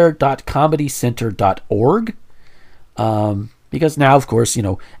anywhere.comedycenter.org. Because now, of course, you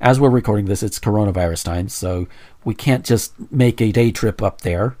know, as we're recording this, it's coronavirus time, so we can't just make a day trip up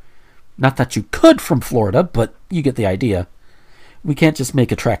there. Not that you could from Florida, but you get the idea. We can't just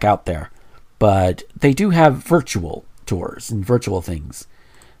make a trek out there. But they do have virtual tours and virtual things.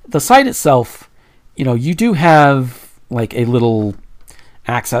 The site itself, you know, you do have like a little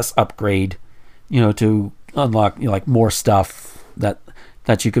access upgrade, you know, to unlock, you know, like more stuff that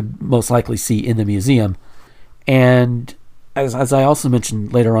you could most likely see in the museum. And as I also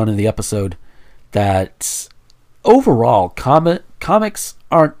mentioned later on in the episode, that overall comics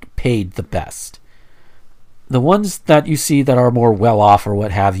aren't paid the best. The ones that you see that are more well off or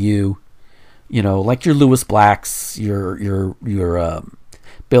what have you, you know, like your Louis Blacks, your Bill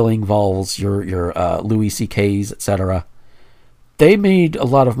Engvalls, your Louis C.K.'s, etc. They made a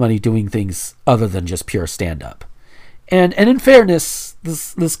lot of money doing things other than just pure stand-up. And in fairness,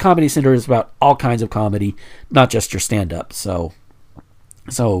 this comedy center is about all kinds of comedy, not just your stand-up. So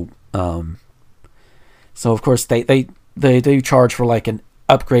of course they charge for like an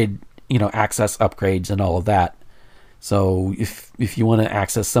upgrade, you know, access upgrades and all of that. So if you want to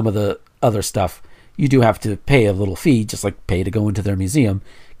access some of the other stuff, you do have to pay a little fee, just like pay to go into their museum,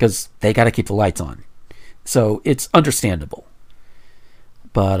 because they got to keep the lights on. So it's understandable.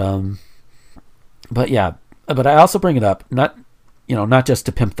 But yeah, but I also bring it up, not just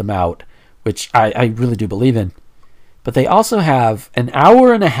to pimp them out, which I really do believe in, but they also have an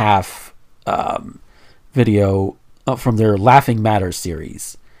hour and a half video from their Laughing Matters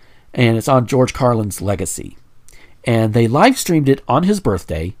series, and it's on George Carlin's legacy. And they live streamed it on his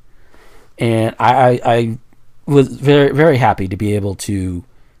birthday, and I was very, very happy to be able to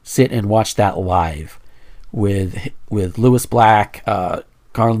sit and watch that live with Lewis Black,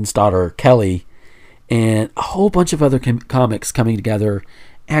 Carlin's daughter Kelly, and a whole bunch of other comics coming together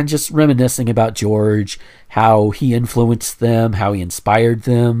and just reminiscing about George, how he influenced them, how he inspired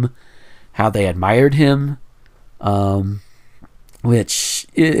them, how they admired him, which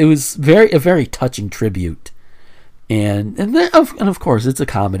it was a very touching tribute. And of course, it's a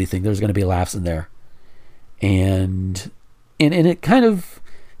comedy thing. There's going to be laughs in there, and it kind of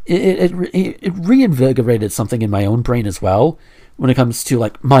it reinvigorated something in my own brain as well when it comes to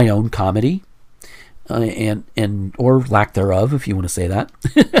like my own comedy, and or lack thereof, if you want to say that.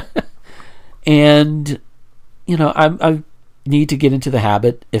 And I need to get into the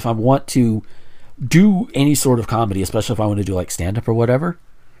habit, if I want to do any sort of comedy, especially if I want to do like stand up or whatever,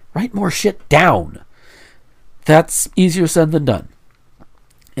 write more shit down. That's easier said than done.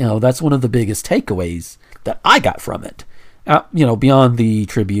 That's one of the biggest takeaways that I got from it. Beyond the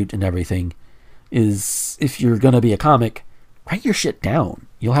tribute and everything, is if you're going to be a comic, write your shit down.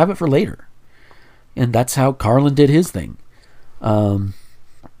 You'll have it for later. And that's how Carlin did his thing.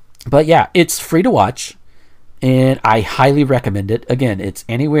 But yeah, it's free to watch, and I highly recommend it. Again, it's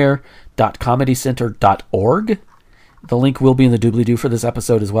anywhere.comedycenter.org. The link will be in the doobly-doo for this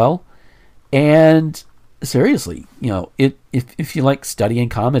episode as well. And seriously, if you like studying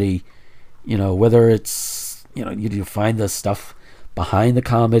comedy, whether it's, you find the stuff behind the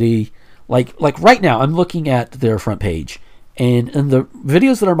comedy, like right now, I'm looking at their front page, and in the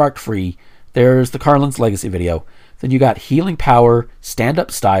videos that are marked free, there's the Carlin's Legacy video. Then you got Healing Power,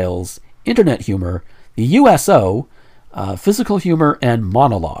 Stand-Up Styles, Internet Humor, the USO, Physical Humor, and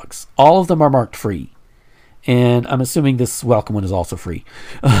Monologues. All of them are marked free. And I'm assuming this welcome one is also free.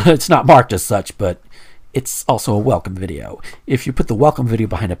 It's not marked as such, but it's also a welcome video. If you put the welcome video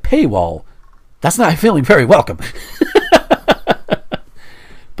behind a paywall, that's not feeling very welcome.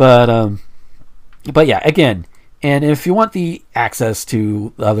 But yeah, again, and if you want the access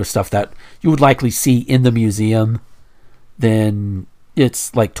to the other stuff that you would likely see in the museum, then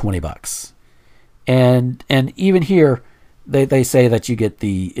it's like $20. And even here, they say that you get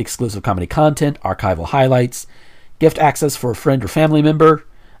the exclusive comedy content, archival highlights, gift access for a friend or family member,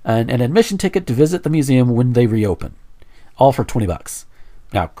 and an admission ticket to visit the museum when they reopen. All for $20.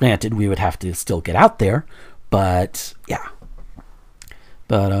 Now, granted, we would have to still get out there, but yeah.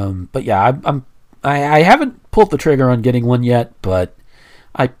 But yeah, I haven't pulled the trigger on getting one yet, but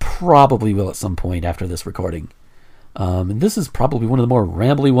I probably will at some point after this recording. And this is probably one of the more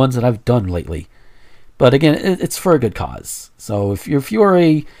rambly ones that I've done lately. But again, it's for a good cause. So if you're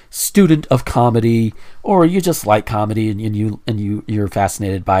a student of comedy, or you just like comedy and you're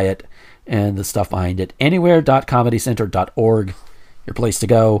fascinated by it and the stuff behind it, anywhere.comedycenter.org, your place to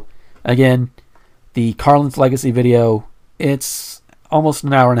go. Again, the Carlin's Legacy video, it's almost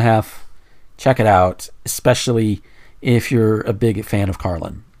an hour and a half. Check it out, especially if you're a big fan of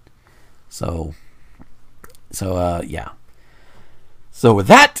Carlin. So yeah. So with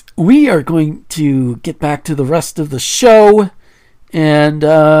that, we are going to get back to the rest of the show. And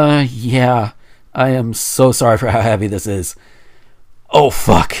yeah, I am so sorry for how heavy this is. Oh,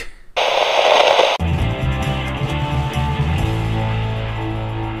 fuck.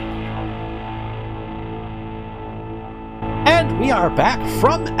 And we are back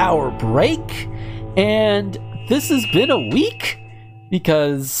from our break. And this has been a week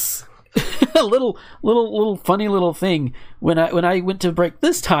because a little funny little thing. When I went to break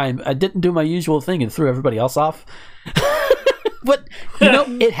this time, I didn't do my usual thing and threw everybody else off. But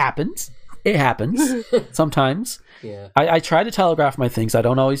it happens. It happens sometimes. Yeah. I try to telegraph my things. I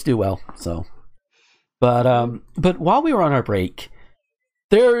don't always do well. So, but while we were on our break,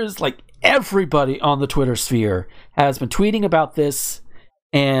 there's like everybody on the Twitter sphere has been tweeting about this,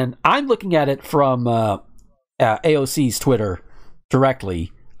 and I'm looking at it from AOC's Twitter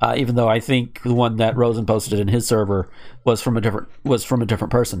directly. Even though I think the one that Rosen posted in his server was from a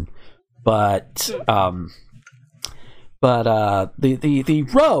different person, but the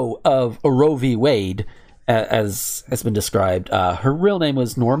Roe of Roe v. Wade, as has been described, her real name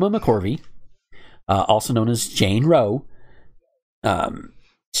was Norma McCorvey, also known as Jane Roe.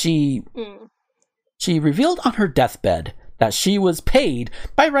 She she revealed on her deathbed that she was paid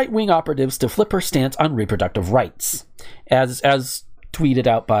by right-wing operatives to flip her stance on reproductive rights, as tweeted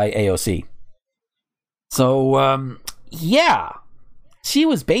out by AOC. So, yeah, she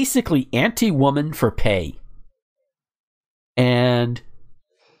was basically anti-woman for pay. And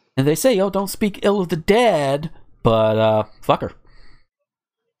they say, oh, don't speak ill of the dead, but fuck her.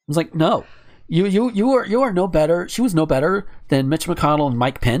 I was like, no, you are no better. She was no better than Mitch McConnell and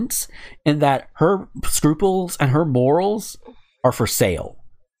Mike Pence in that her scruples and her morals are for sale.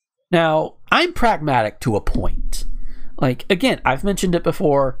 Now, I'm pragmatic to a point. Like, again, I've mentioned it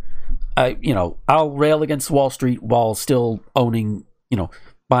before. I'll rail against Wall Street while still owning,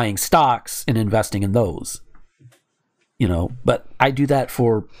 buying stocks and investing in those. But I do that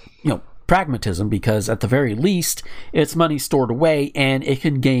for, pragmatism, because at the very least, it's money stored away and it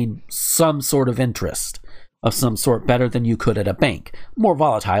can gain some sort of interest of some sort better than you could at a bank. More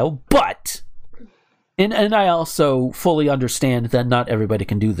volatile, but... And I also fully understand that not everybody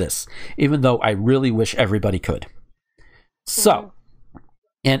can do this, even though I really wish everybody could. So,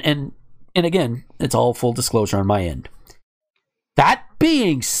 and again, it's all full disclosure on my end. That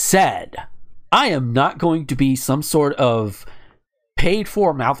being said, I am not going to be some sort of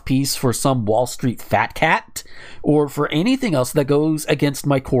paid-for mouthpiece for some Wall Street fat cat or for anything else that goes against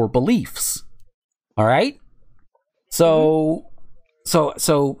my core beliefs. All right? So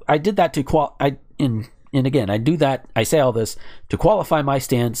I did that to and again, I do that. I say all this to qualify my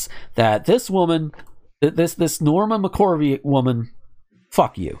stance that this woman, this Norma McCorvey woman,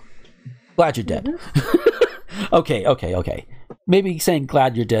 fuck you. Glad you're dead. Okay. Maybe saying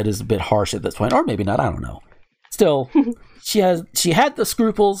glad you're dead is a bit harsh at this point, or maybe not. I don't know. Still, she had the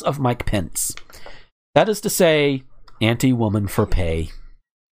scruples of Mike Pence. That is to say, anti-woman for pay,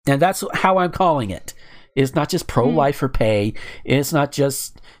 and that's how I'm calling it. It's not just pro-life for pay. It's not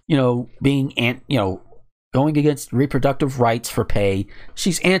just being going against reproductive rights for pay.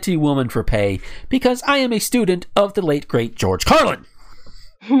 She's anti-woman for pay because I am a student of the late great George Carlin,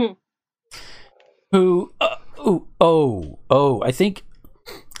 who I think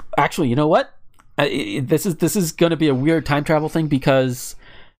actually, you know what? This is going to be a weird time travel thing because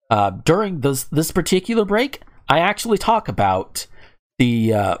during this particular break, I actually talk about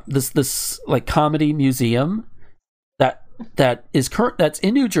the this like comedy museum that's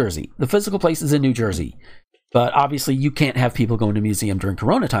in New Jersey. The physical place is in New Jersey, but obviously you can't have people going to museum during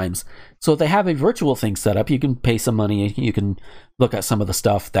Corona times. So they have a virtual thing set up. You can pay some money and you can look at some of the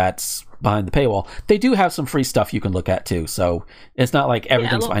stuff that's behind the paywall. They do have some free stuff you can look at too. So it's not like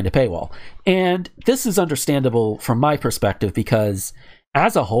everything's behind a paywall. And this is understandable from my perspective because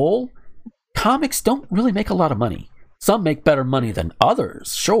as a whole, comics don't really make a lot of money. Some make better money than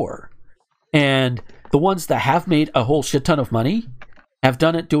others, sure. And the ones that have made a whole shit ton of money have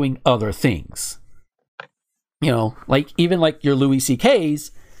done it doing other things. Like your Louis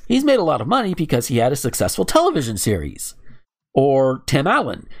C.K.'s, he's made a lot of money because he had a successful television series. Or Tim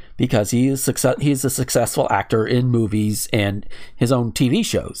Allen, because he's a successful actor in movies and his own TV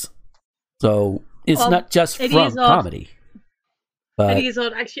shows. So it's not just from comedy. But Eddie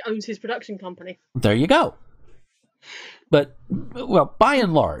Izzard actually owns his production company. There you go. But, well, by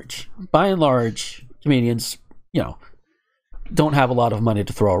and large, comedians, don't have a lot of money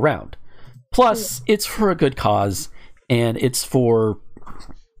to throw around. Plus, it's for a good cause, and it's for,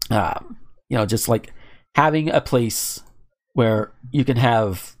 just like having a place where you can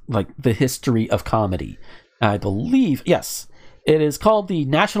have like the history of comedy. I believe, yes, it is called the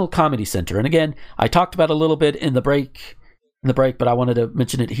National Comedy Center. And again, I talked about it a little bit in the break, but I wanted to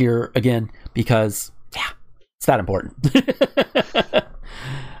mention it here again because, it's that important.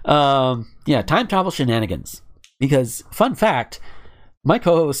 Time travel shenanigans. Because, fun fact, my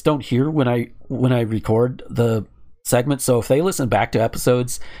co-hosts don't hear when I record the segment, so if they listen back to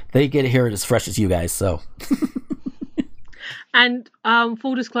episodes, they get to hear it as fresh as you guys, so... And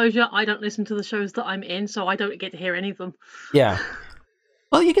full disclosure, I don't listen to the shows that I'm in, so I don't get to hear any of them. Yeah.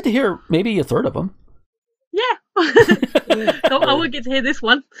 Well, you get to hear maybe a third of them. Yeah. So I won't get to hear this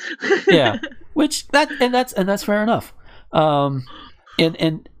one. Yeah. That's fair enough. And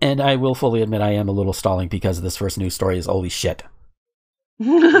I will fully admit I am a little stalling because this first news story is holy shit.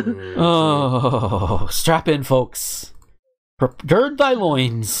 Oh, strap in, folks. Gird thy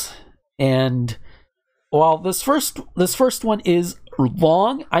loins. And while this first one is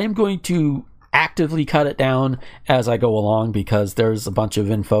long, I am going to actively cut it down as I go along because there's a bunch of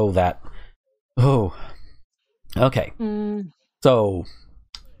info that... Oh. Okay. So...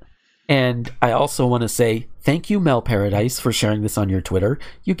 And I also want to say thank you, Mel Paradise, for sharing this on your Twitter.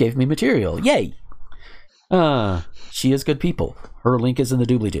 You gave me material. Yay! She is good people. Her link is in the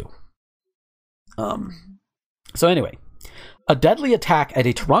doobly-doo. So anyway, a deadly attack at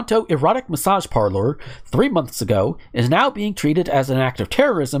a Toronto erotic massage parlor 3 months ago is now being treated as an act of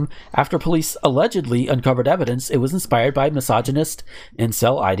terrorism after police allegedly uncovered evidence it was inspired by misogynist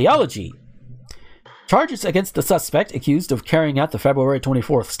incel ideology. Charges against the suspect accused of carrying out the February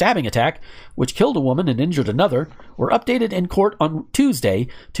 24th stabbing attack, which killed a woman and injured another, were updated in court on Tuesday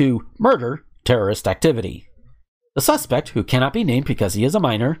to murder terrorist activity. The suspect, who cannot be named because he is a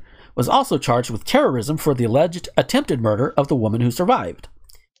minor, was also charged with terrorism for the alleged attempted murder of the woman who survived.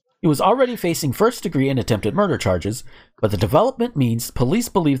 He was already facing first-degree and attempted murder charges, but the development means police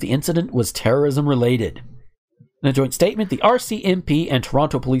believe the incident was terrorism-related. In a joint statement, the RCMP and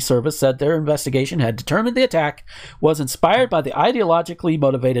Toronto Police Service said their investigation had determined the attack was inspired by the ideologically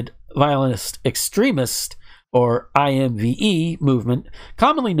motivated violent extremist, or IMVE, movement,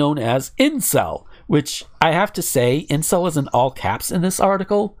 commonly known as incel, which I have to say, incel is in all caps in this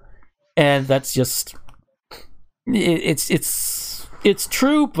article, and that's just it's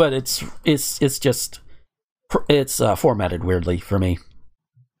true, but it's formatted weirdly for me.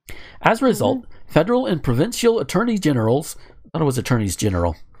 As a result, federal and provincial attorney generals, I thought it was attorneys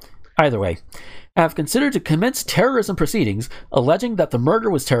general, either way, have considered to commence terrorism proceedings, alleging that the murder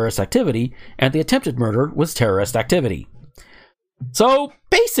was terrorist activity and the attempted murder was terrorist activity. So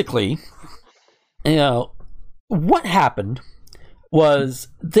basically, what happened was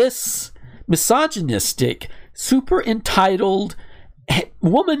this misogynistic, super entitled,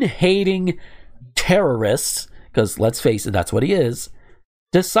 woman-hating terrorist, because let's face it, that's what he is,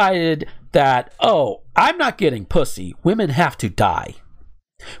 decided that, oh, I'm not getting pussy. Women have to die.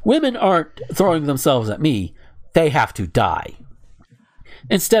 Women aren't throwing themselves at me. They have to die.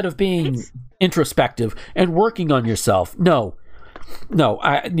 Instead of being introspective and working on yourself, no,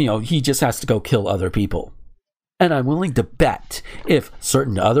 he just has to go kill other people. And I'm willing to bet if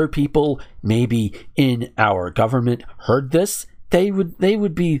certain other people, maybe in our government, heard this, they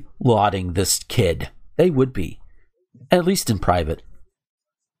would be lauding this kid. They would be, at least in private.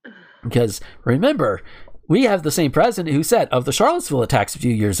 Because remember, we have the same president who said of the Charlottesville attacks a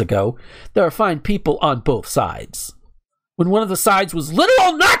few years ago, there are fine people on both sides. When one of the sides was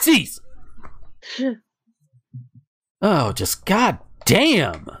literal Nazis! Oh, just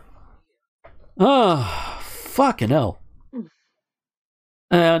goddamn. Oh, fucking hell.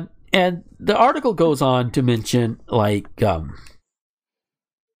 And the article goes on to mention, like that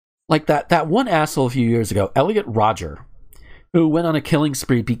one asshole a few years ago, Elliot Rodger, who went on a killing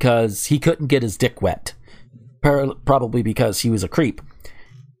spree because he couldn't get his dick wet. Probably because he was a creep.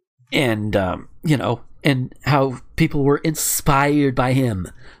 And, and how people were inspired by him.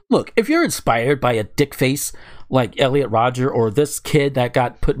 Look, if you're inspired by a dick face like Elliot Rodger or this kid that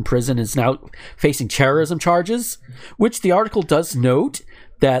got put in prison and is now facing terrorism charges, which the article does note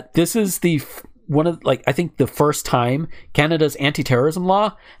that this is I think the first time Canada's anti-terrorism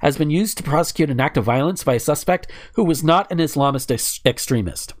law has been used to prosecute an act of violence by a suspect who was not an Islamist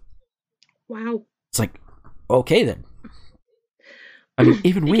extremist. Wow. It's like, okay then. I mean,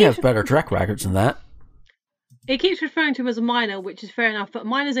 even we have better track records than that. It keeps referring to him as a minor, which is fair enough, but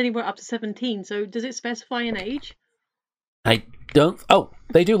minors anywhere up to 17, so does it specify an age? I don't... Oh,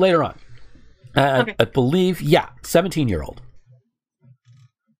 they do later on. Okay. I believe, 17-year-old.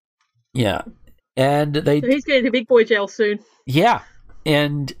 Yeah. And So he's going to big boy jail soon. Yeah.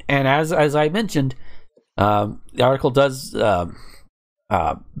 And as I mentioned, the article does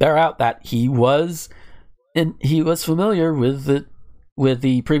bear out that he was familiar with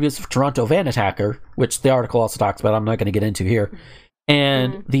the previous Toronto van attacker, which the article also talks about. I'm not going to get into here.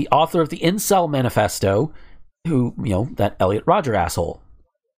 And the author of the Incel Manifesto, who, that Elliot Rodger asshole.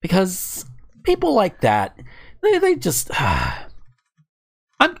 Because people like that, they just...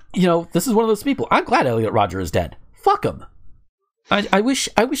 this is one of those people. I'm glad Elliot Rodger is dead. Fuck him. I wish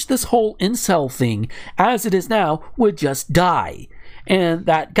this whole incel thing, as it is now, would just die. And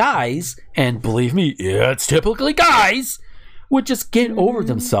that guys, and believe me, it's typically guys, would just get over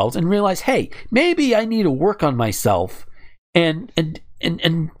themselves and realize, hey, maybe I need to work on myself and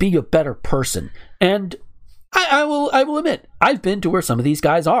be a better person. And I will admit, I've been to where some of these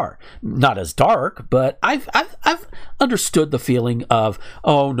guys are. Not as dark, but I've understood the feeling of,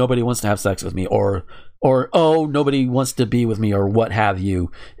 oh, nobody wants to have sex with me, or oh, nobody wants to be with me, or what have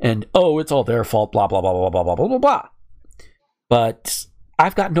you, and oh, it's all their fault, blah blah blah blah blah blah blah blah blah. But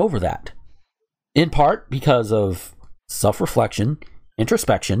I've gotten over that, in part because of self-reflection,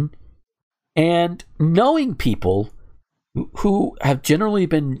 introspection, and knowing people who have generally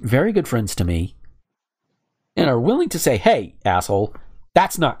been very good friends to me and are willing to say, hey, asshole,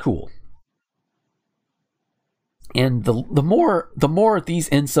 that's not cool. And the more these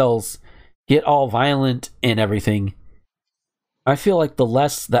incels get all violent and everything, I feel like the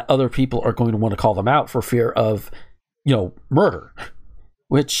less that other people are going to want to call them out for fear of, murder,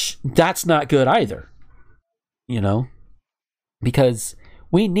 which that's not good either, because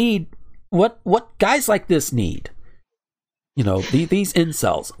we need what guys like this need, these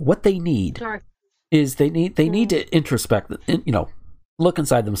incels, what they need is they need to introspect, look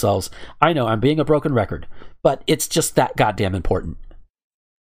inside themselves. I know I'm being a broken record, but it's just that goddamn important.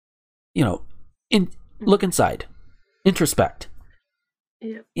 Look inside, introspect.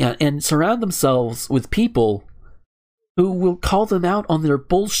 Yeah, and surround themselves with people who will call them out on their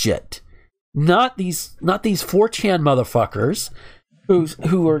bullshit. Not these 4chan motherfuckers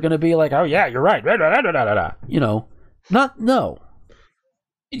who are going to be like, "Oh yeah, you're right." No.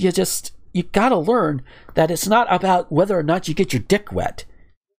 You got to learn that it's not about whether or not you get your dick wet.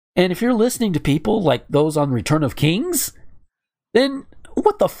 And if you're listening to people like those on Return of Kings, then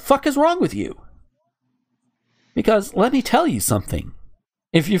what the fuck is wrong with you? Because let me tell you something.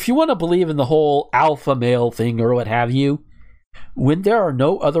 If you want to believe in the whole alpha male thing or what have you, when there are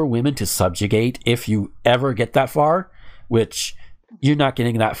no other women to subjugate, if you ever get that far, which you're not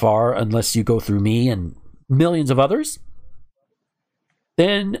getting that far unless you go through me and millions of others,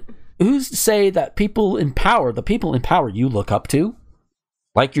 then who's to say that the people in power you look up to,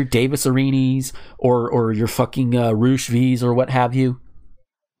 like your Davis Arinis or your fucking Roosh V's or what have you,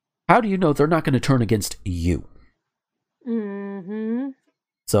 how do you know they're not going to turn against you? Mm-hmm.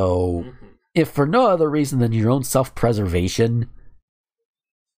 So, if for no other reason than your own self-preservation,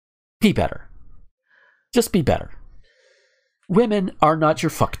 be better. Just be better. Women are not your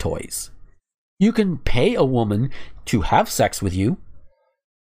fuck toys. You can pay a woman to have sex with you,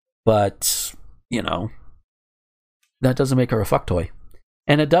 but, that doesn't make her a fuck toy.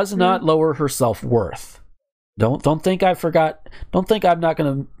 And it does not lower her self-worth. Don't think I forgot. Don't think I'm not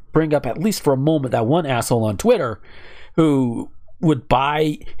going to bring up, at least for a moment, that one asshole on Twitter who would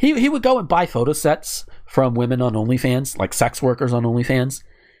buy, he would go and buy photo sets from women on OnlyFans, like sex workers on OnlyFans,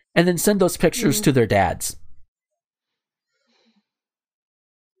 and then send those pictures to their dads.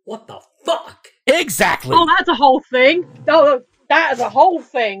 What the fuck? Exactly. Oh, that's a whole thing. Oh, that is a whole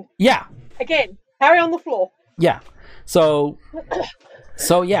thing. Yeah. Again, Harry on the floor. Yeah. So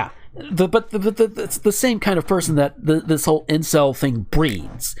yeah. It's the same kind of person that this whole incel thing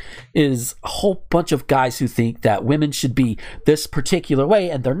breeds, is a whole bunch of guys who think that women should be this particular way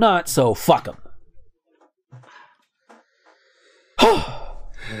and they're not, so fuck them.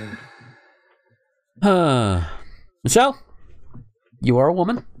 Michelle, you are a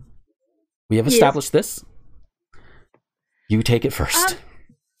woman. We have established this. You take it first.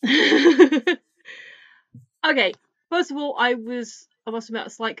 Okay, first of all, I must admit a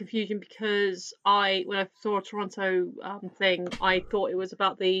slight confusion because when I saw a Toronto thing, I thought it was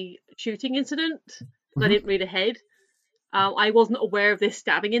about the shooting incident. I didn't read ahead. I wasn't aware of this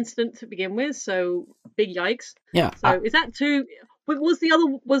stabbing incident to begin with, so big yikes. Yeah. So is that too? Was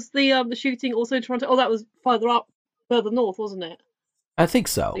the shooting also in Toronto? Oh, that was further north, wasn't it? I think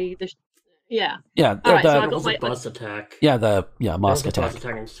so. Yeah. Yeah. Right, so It was a bus attack. Yeah, mosque attack. attack. Bus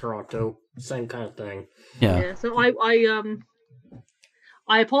attack in Toronto. Same kind of thing. Yeah. So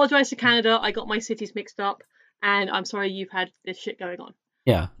I apologize to Canada. I got my cities mixed up, and I'm sorry you've had this shit going on.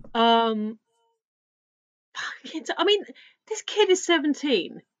 Yeah. I mean, this kid is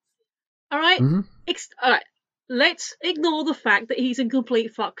 17. All right. Mm-hmm. All right. Let's ignore the fact that he's a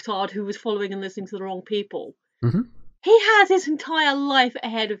complete fucktard who was following and listening to the wrong people. Mm-hmm. He has his entire life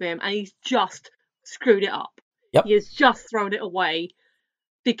ahead of him, and he's just screwed it up. Yep. He has just thrown it away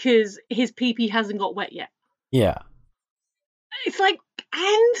because his pee-pee hasn't got wet yet. Yeah. It's like,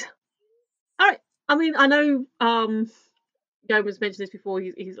 and all right. I mean, I know Goman's mentioned this before.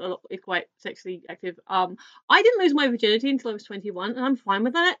 He's quite sexually active. I didn't lose my virginity until I was 21, and I'm fine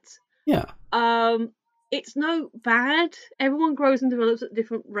with that. Yeah. It's no bad. Everyone grows and develops at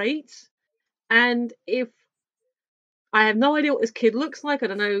different rates, and if I have no idea what this kid looks like, I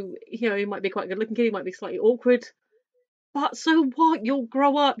don't know. He might be quite a good-looking kid. He might be slightly awkward, but so what? You'll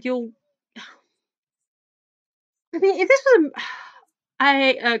grow up. I mean, if this was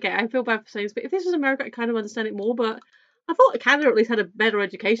I feel bad for saying this, but if this was America, I kind of understand it more. But I thought Canada at least had a better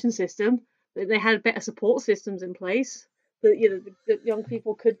education system. They had better support systems in place. That that young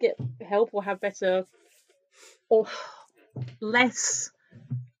people could get help or have better or less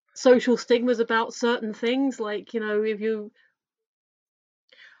social stigmas about certain things. Like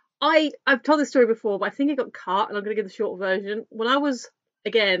I've told this story before, but I think it got cut, and I'm going to give the short version. When I was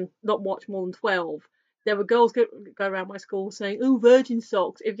not much more than 12. There were girls go around my school saying, "Oh, virgin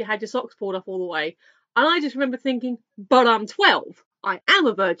socks," if you had your socks pulled up all the way. And I just remember thinking, but I'm 12. I am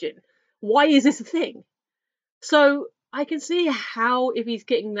a virgin. why is this a thing? So I can see how if he's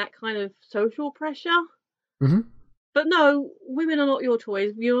getting that kind of social pressure. Mm-hmm. But no, women are not your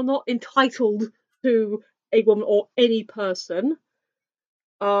toys. You're not entitled to a woman or any person.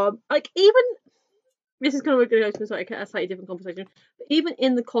 Like even this is kind of going to go to a slightly different conversation. But even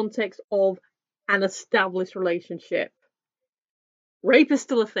in the context of an established relationship, rape is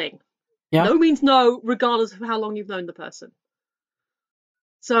still a thing. Yeah. No means no, regardless of how long you've known the person.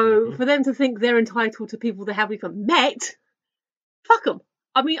 So for them to think they're entitled to people they haven't even met, fuck them.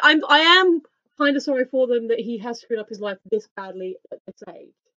 I mean, I am kind of sorry for them that he has screwed up his life this badly at this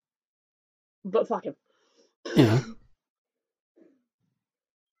age. But fuck him. Yeah.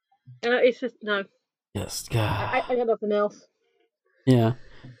 It's just no. Yes. God. I got nothing else. Yeah.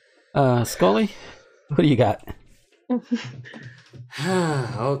 Scully, what do you got?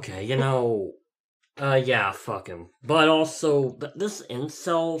 Okay, yeah, fuck him. But also, this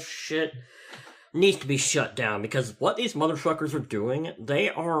incel shit needs to be shut down, because what these motherfuckers are doing, they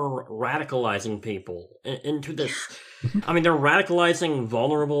are radicalizing people into this... I mean, they're radicalizing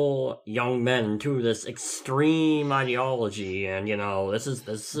vulnerable young men into this extreme ideology, and, this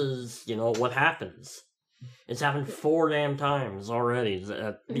is what happens. It's happened 4 damn times already.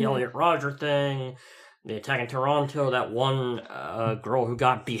 The Elliot Rodger thing, the attack in Toronto, that one girl who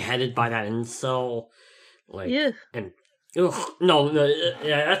got beheaded by that incel. Yeah. And no,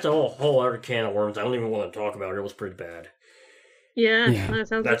 that's a whole other can of worms. I don't even want to talk about it. It was pretty bad. Yeah.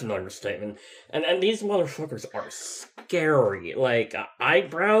 That's an understatement. And these motherfuckers are scary. Like,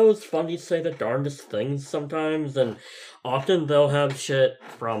 eyebrows, funny to say the darndest things sometimes, and often they'll have shit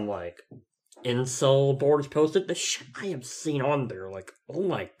from, like, incel boards posted. The shit I have seen on there, like, oh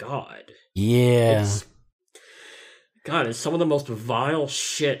my god. Yeah. It's some of the most vile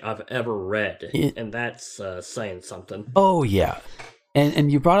shit I've ever read, and that's saying something. Oh, yeah.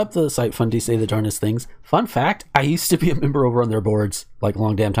 And you brought up the site Fun to Say the Darndest Things. Fun fact, I used to be a member over on their boards, like, a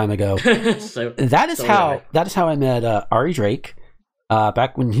long damn time ago. That is how I met Ari Drake,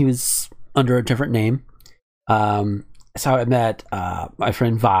 back when he was under a different name. That's how I met my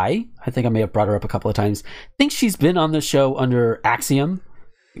friend Vi. I think I may have brought her up a couple of times. I think she's been on the show under Axiom.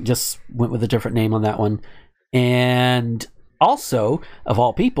 Just went with a different name on that one. And also, of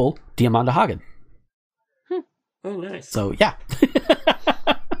all people, Diamanda Hagen. Oh, nice. So, yeah.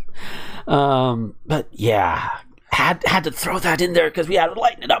 But, yeah. Had to throw that in there because we had to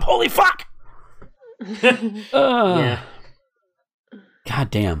lighten it up. Holy fuck! Yeah. God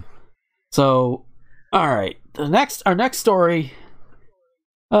damn. So, all right. Our next story.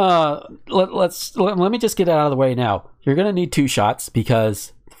 Let me just get it out of the way now. You're gonna need 2 shots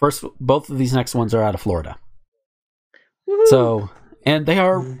because both of these next ones are out of Florida. Woo-hoo. So, and they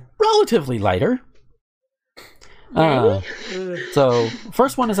are relatively lighter. So,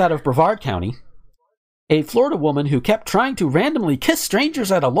 first one is out of Brevard County. A Florida woman who kept trying to randomly kiss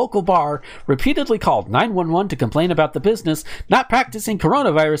strangers at a local bar repeatedly called 911 to complain about the business not practicing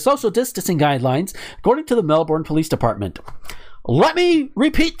coronavirus social distancing guidelines, according to the Melbourne Police Department. Let me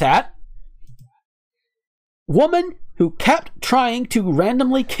repeat that. Woman who kept trying to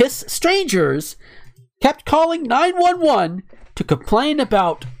randomly kiss strangers kept calling 911 to complain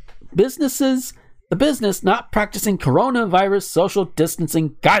about the business not practicing coronavirus social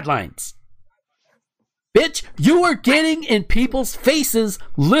distancing guidelines. Bitch, you are getting in people's faces,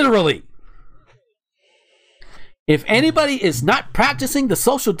 literally. If anybody is not practicing the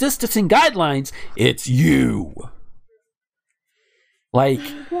social distancing guidelines, it's you. Like...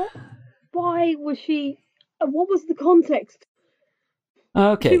 Why was she... What was the context?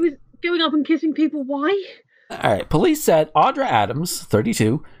 Okay. She was going up and kissing people, why? Alright, police said Audra Adams,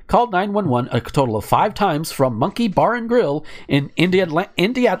 32, called 911 a total of 5 times from Monkey Bar and Grill in India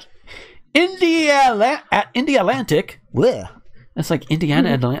Atlantic. Bleh. That's like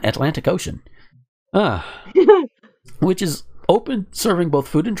Indiana Atlantic Ocean. Which is open, serving both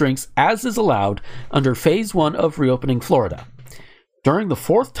food and drinks, as is allowed under Phase 1 of reopening Florida. During the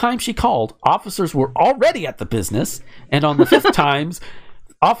 4th time she called, officers were already at the business, and on the 5th times,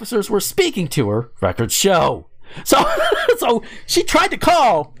 officers were speaking to her, records show. So she tried to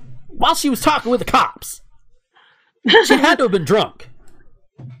call while she was talking with the cops. She had to have been drunk.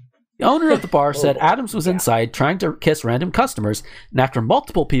 The owner of the bar said Adams was inside trying to kiss random customers, and after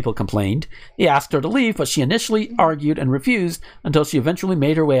multiple people complained, he asked her to leave, but she initially argued and refused until she eventually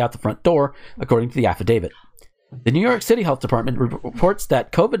made her way out the front door, according to the affidavit. The New York City Health Department reports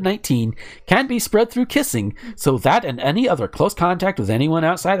that COVID-19 can be spread through kissing, so that and any other close contact with anyone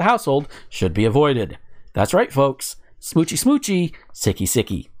outside the household should be avoided. That's right, folks. Smoochy smoochy, sicky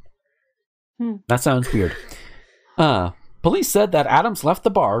sicky. That sounds weird. Police said that Adams left the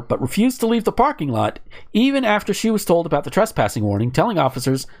bar but refused to leave the parking lot even after she was told about the trespassing warning, telling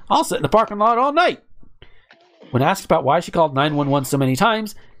officers, "I'll sit in the parking lot all night." When asked about why she called 911 so many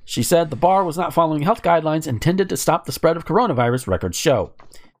times, she said the bar was not following health guidelines intended to stop the spread of coronavirus, records show.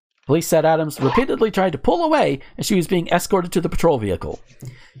 Police said Adams repeatedly tried to pull away as she was being escorted to the patrol vehicle.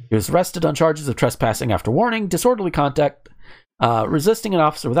 He was arrested on charges of trespassing after warning, disorderly conduct, resisting an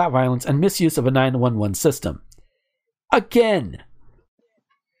officer without violence, and misuse of a 911 system. Again,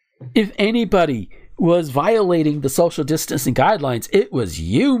 if anybody was violating the social distancing guidelines, it was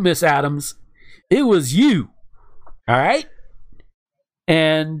you, Miss Adams. It was you. All right?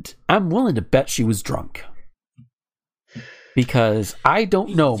 And I'm willing to bet she was drunk. Because I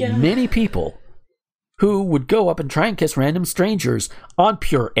don't know many people who would go up and try and kiss random strangers on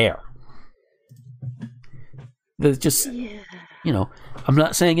pure air. There's just, I'm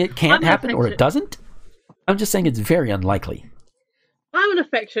not saying it can't happen or it doesn't. I'm just saying it's very unlikely. I'm an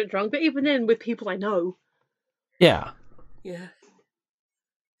affectionate drunk, but even then, with people I know. Yeah. Yeah.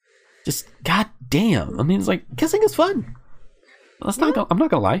 Just, goddamn. I mean, it's like, kissing is fun. I'm not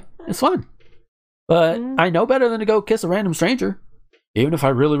gonna lie. It's fun. But I know better than to go kiss a random stranger, even if I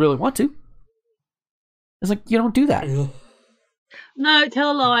really, really want to. It's like, you don't do that. No,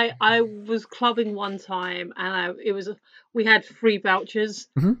 tell a lie. I was clubbing one time, and we had free vouchers.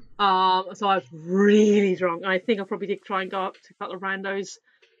 Mm-hmm. So I was really drunk. And I think I probably did try and go up to a couple of randos,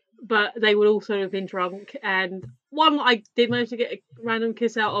 but they would also have been drunk. And one I did manage to get a random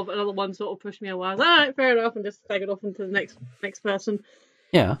kiss out of. Another one sort of pushed me away. I was like, all right, fair enough, and just take it off into the next person.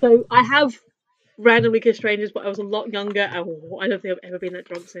 Yeah. So I have randomly kissed strangers, but I was a lot younger, and I don't think I've ever been that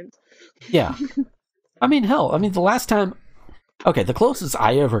drunk since. Yeah. I mean, hell, the last time... Okay, the closest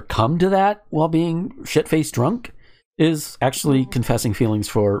I ever come to that while being shit-faced drunk is actually confessing feelings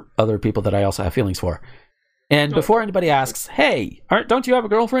for other people that I also have feelings for. And before anybody asks, hey, don't you have a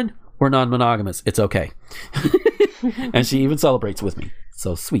girlfriend? We're non-monogamous. It's okay. And she even celebrates with me.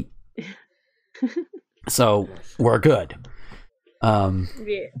 So sweet. So we're good. Yeah.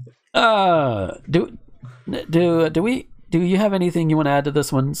 Do you have anything you want to add to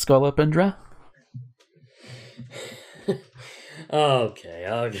this one, Skolopendra? Okay,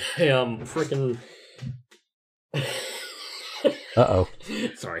 freaking... Uh-oh.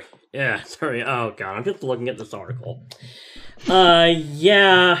 Sorry. Oh, God, I'm just looking at this article.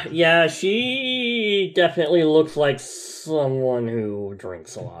 Yeah, she definitely looks like someone who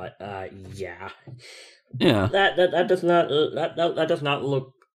drinks a lot. Yeah. Yeah. That does not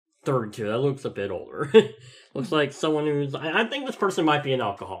look 32. That looks a bit older. Looks like someone who's... I think this person might be an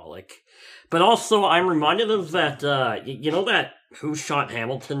alcoholic. But also, I'm reminded of that, you know that Who Shot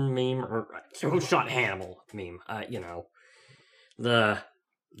Hamilton meme? Or Who Shot Hannibal meme? Let me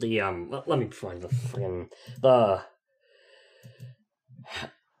find the friggin'...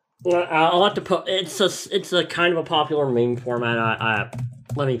 I'll have to put... It's a kind of a popular meme format.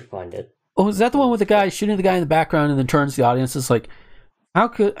 Let me find it. Oh, is that the one with the guy shooting the guy in the background and then turns to the audience? It's like, how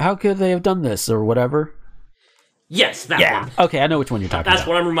could they have done this or whatever? Yes, that one. Okay, I know which one you're talking about. That's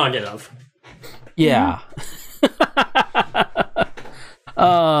what I'm reminded of. Yeah.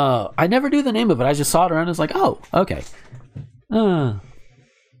 I never knew the name of it. I just saw it around and was like, oh, okay.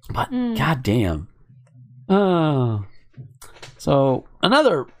 But goddamn. So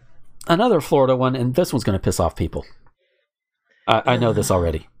another Florida one, and this one's going to piss off people. I know this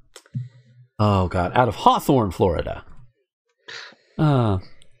already. Oh, God. Out of Hawthorne, Florida.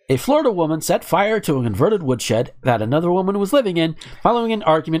 A Florida woman set fire to a converted woodshed that another woman was living in following an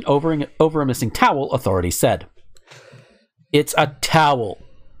argument over a missing towel, authorities said. It's a towel.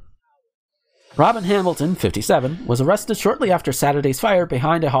 Robin Hamilton, 57, was arrested shortly after Saturday's fire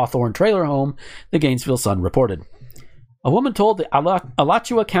behind a Hawthorne trailer home, the Gainesville Sun reported. A woman told the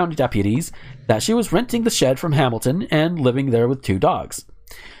Alachua County deputies that she was renting the shed from Hamilton and living there with 2 dogs.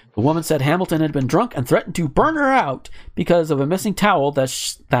 The woman said Hamilton had been drunk and threatened to burn her out because of a missing towel that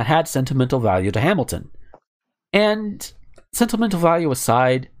had sentimental value to Hamilton. And sentimental value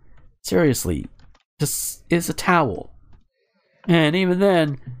aside, seriously, this is a towel. And even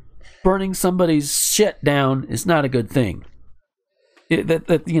then, burning somebody's shit down is not a good thing. There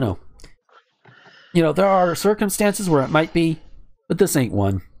are circumstances where it might be, but this ain't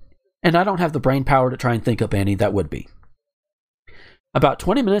one. And I don't have the brain power to try and think up any that would be. About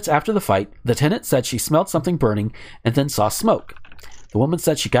 20 minutes after the fight, the tenant said she smelled something burning and then saw smoke. The woman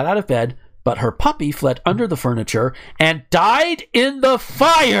said she got out of bed, but her puppy fled under the furniture and died in the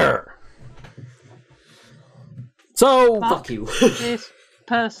fire! So... Fuck you. This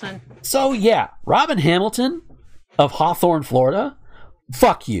person. So yeah, Robin Hamilton of Hawthorne, Florida,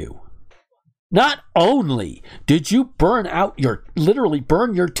 fuck you. not only did you literally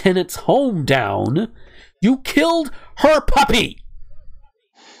burn your tenant's home down, you killed her puppy.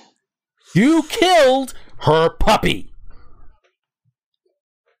 You killed her puppy.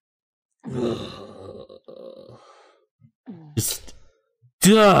 Just,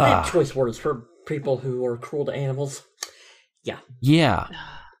 duh. Choice words for people who are cruel to animals. Yeah. Yeah.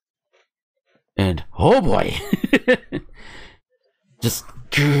 And, oh boy. Just,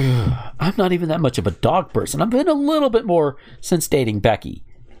 I'm not even that much of a dog person. I've been a little bit more since dating Becky.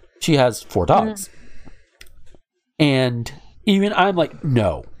 She has 4 dogs. And even I'm like,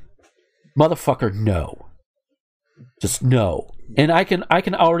 no. Motherfucker, no. Just no. And I can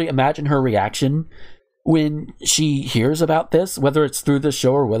already imagine her reaction when she hears about this, whether it's through the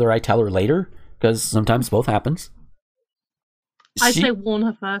show or whether I tell her later, because sometimes both happens. I'd say warn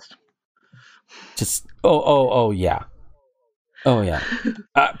her first. Just, oh, yeah. Oh, yeah.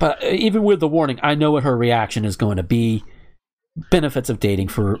 But even with the warning, I know what her reaction is going to be. Benefits of dating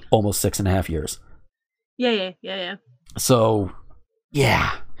for almost 6.5 years. Yeah. So,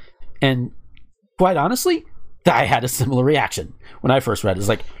 yeah. And quite honestly, I had a similar reaction when I first read it. It's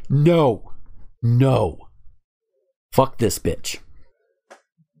like, no. Fuck this bitch.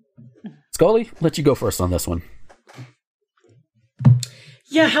 Scully, let you go first on this one.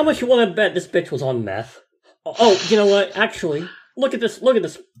 Yeah, how much you want to bet this bitch was on meth? Oh, you know what? Actually, look at this. Look at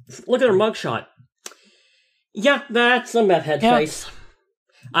her mugshot. Yeah, that's a meth head face.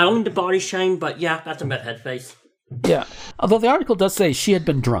 I don't mean to body shame, but yeah, that's a meth head face. Yeah, although the article does say she had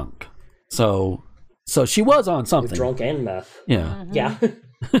been drunk. So she was on something. Drunk and meth. Yeah. Mm-hmm.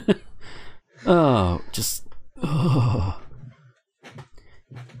 Yeah. Oh, just... Oh.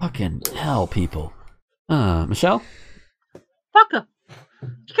 Fucking hell, people. Michelle? Fuck her.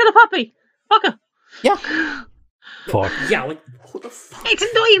 She killed a puppy. Fuck her. Yeah. Fuck. Yeah, like, what the fuck?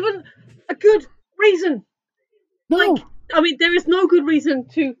 It's not even a good reason. No. Like, I mean, there is no good reason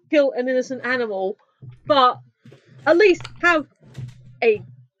to kill an innocent animal, but at least have a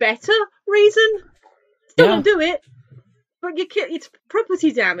better reason. Still don't do it, but it's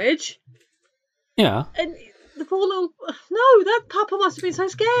property damage. Yeah. And the poor little... No, that papa must have been so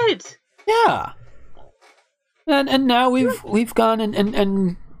scared. Yeah. And now we've gone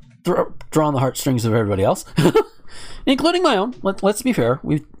and drawn the heartstrings of everybody else, including my own. Let's be fair.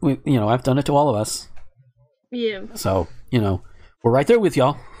 We I've done it to all of us. Yeah. So we're right there with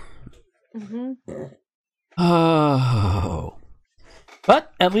y'all. Mm-hmm. Oh.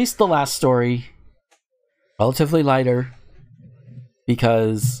 But at least the last story, relatively lighter,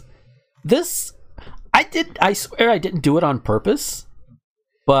 because this, I swear I didn't do it on purpose,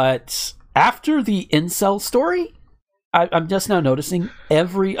 but after the incel story, I'm just now noticing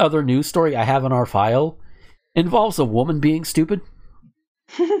every other news story I have in our file involves a woman being stupid.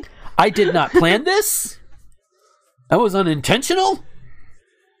 I did not plan this. That was unintentional.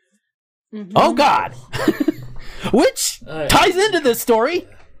 Mm-hmm. Oh, God. Which ties into this story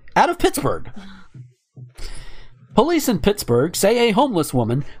out of Pittsburgh. Police in Pittsburgh say a homeless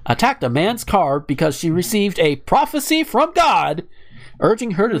woman attacked a man's car because she received a prophecy from God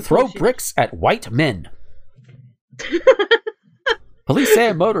urging her to throw bricks at white men. Police say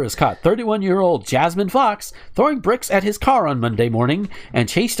a motorist caught 31-year-old Jasmine Fox throwing bricks at his car on Monday morning and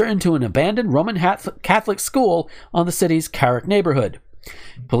chased her into an abandoned Roman Catholic school on the city's Carrick neighborhood.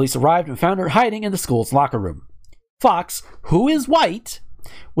 Police arrived and found her hiding in the school's locker room. Fox, who is white,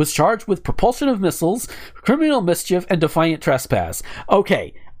 was charged with propulsion of missiles, criminal mischief, and defiant trespass.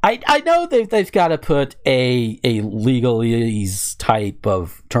 Okay, I know they've got to put a legalese type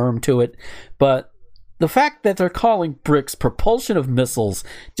of term to it, but the fact that they're calling bricks propulsion of missiles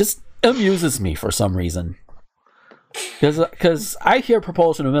just amuses me for some reason. Because I hear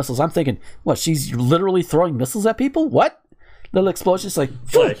propulsion of missiles, I'm thinking, what, she's literally throwing missiles at people? What? Little explosions like...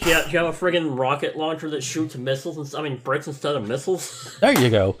 What, you have a friggin' rocket launcher that shoots missiles, bricks instead of missiles? There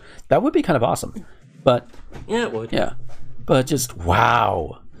you go. That would be kind of awesome. But... Yeah, it would. Yeah. But just,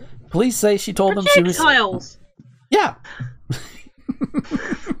 wow. Police say she told them she was... Projectiles! Yeah.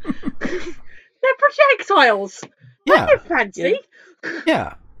 They're projectiles! Yeah. They're fancy!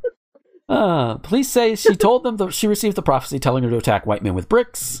 Yeah. Police say she told them that she received the prophecy telling her to attack white men with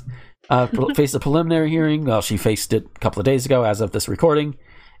bricks. Faced a preliminary hearing. Well, she faced it a couple of days ago as of this recording.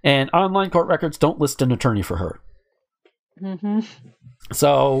 And online court records don't list an attorney for her. Mm-hmm.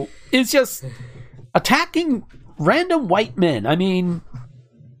 So, it's just attacking random white men. I mean,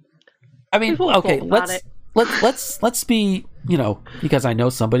 okay, let's be, because I know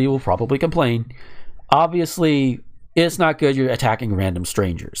somebody will probably complain. Obviously, it's not good you're attacking random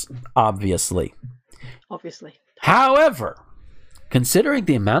strangers. Obviously. However, considering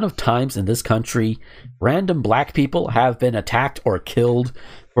the amount of times in this country random black people have been attacked or killed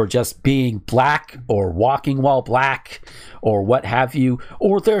for just being black or walking while black or what have you,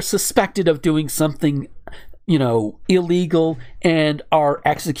 or they're suspected of doing something, illegal and are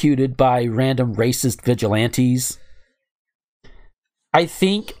executed by random racist vigilantes. I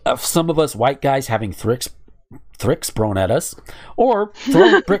think of some of us white guys having bricks thrown at us, or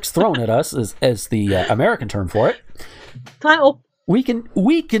bricks thrown at us, as the American term for it. Title. We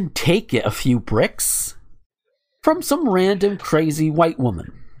can take a few bricks from some random crazy white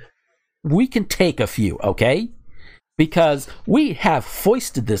woman. We can take a few, okay? Because we have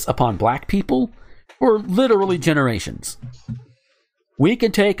foisted this upon black people for literally generations. We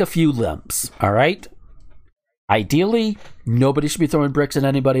can take a few limps, all right? Ideally, nobody should be throwing bricks at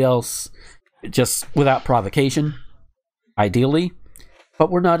anybody else just without provocation. Ideally.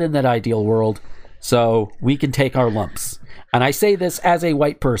 But we're not in that ideal world, so we can take our lumps. And I say this as a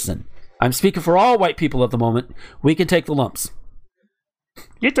white person. I'm speaking for all white people at the moment. We can take the lumps.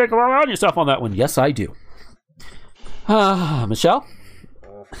 You take a lot on yourself on that one. Yes, I do. Michelle?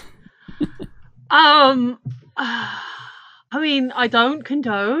 I mean, I don't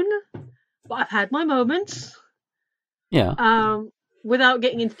condone, but I've had my moments. Yeah. Without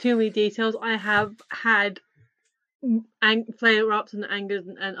getting into too many details, I have had flare-ups and angers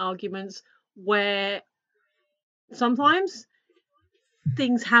and arguments where sometimes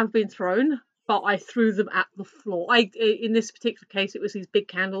things have been thrown, but I threw them at the floor. In this particular case, it was these big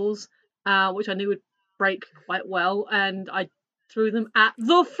candles, which I knew would break quite well, and I threw them at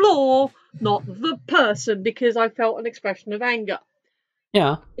the floor, not the person, because I felt an expression of anger.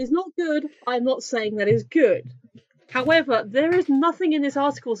 Yeah. It's not good. I'm not saying that is good. However, there is nothing in this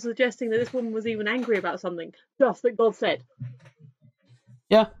article suggesting that this woman was even angry about something, just that God said.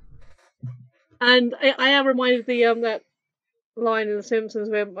 Yeah. And I am reminded of the that line in The Simpsons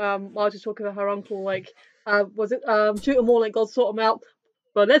where Marge is talking about her uncle, like, was it shoot them all, like God sort them out.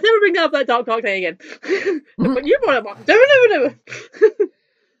 But let's never bring up that dark day again. But you brought it up. Never.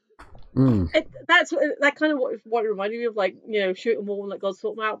 That kind of what it reminded me of, like, shoot them all and let God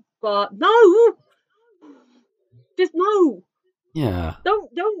sort them out. But no, just no. Yeah.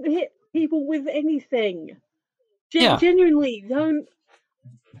 Don't hit people with anything. Yeah. Genuinely, don't.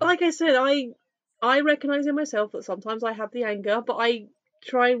 Like I said, I recognize in myself that sometimes I have the anger, but I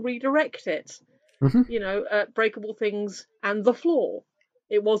try and redirect it. Mm-hmm. At breakable things and the floor.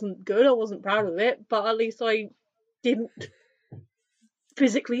 It wasn't good. I wasn't proud of it, but at least I didn't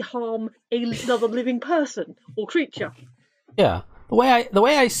physically harm another living person or creature. Yeah, the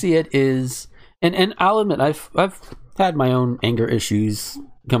way I see it is, and I'll admit I've had my own anger issues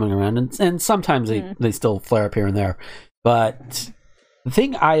coming around, and sometimes they still flare up here and there. But the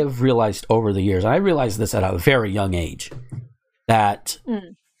thing I have realized over the years, and I realized this at a very young age, that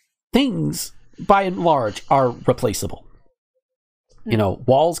things by and large are replaceable.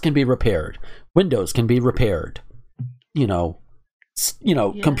 Walls can be repaired, windows can be repaired,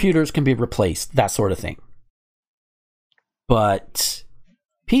 computers can be replaced, that sort of thing. But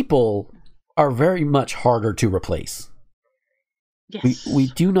people are very much harder to replace. Yes. We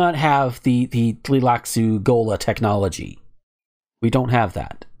do not have the Tleilaxu Gola technology. We don't have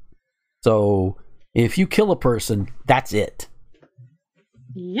that. So if you kill a person, that's it.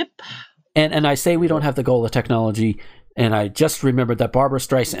 Yep. And I say we don't have the Gola technology, and I just remembered that Barbara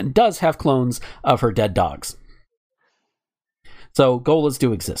Streisand does have clones of her dead dogs. So Golas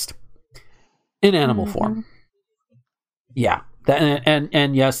do exist in animal form. Yeah,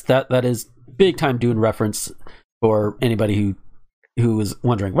 and yes, that is big time Dune reference for anybody who is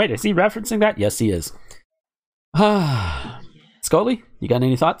wondering. Wait, is he referencing that? Yes, he is. Scully, you got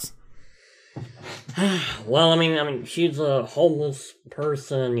any thoughts? Well, I mean, she's a homeless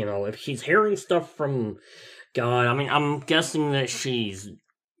person. If she's hearing stuff from God, I'm guessing that she's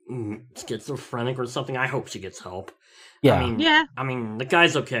schizophrenic or something. I hope she gets help. Yeah. I mean, the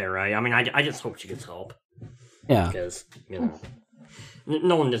guy's okay, right? I just hope she gets help. Yeah. Because,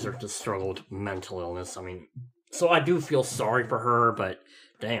 no one deserves to struggle with mental illness. So I do feel sorry for her, but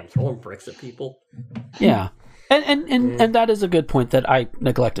damn, throwing bricks at people. Yeah. And that is a good point that I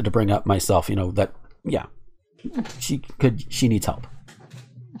neglected to bring up myself, that, yeah, she needs help.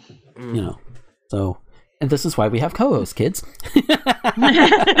 So, and this is why we have co-hosts, kids.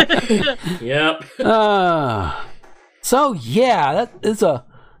 Yep. So yeah, that is a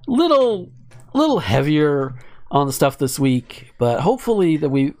little heavier on the stuff this week, but hopefully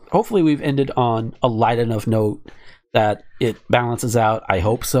we've ended on a light enough note that it balances out. I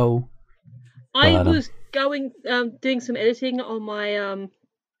hope so. I was doing some editing on my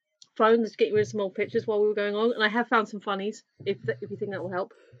phone to get rid of some old pictures while we were going on, and I have found some funnies. If you think that will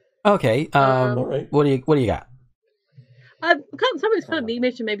help. Okay. All right. What do you got? Somebody's kind of me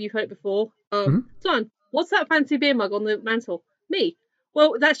mentioned. Maybe you've heard it before. Son, what's that fancy beer mug on the mantle? Me.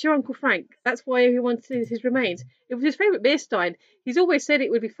 Well, that's your Uncle Frank. That's why everyone sees his remains. It was his favourite beer stein. He's always said it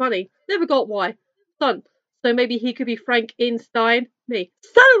would be funny. Never got why. Son, so maybe he could be Frank in Stein? Me.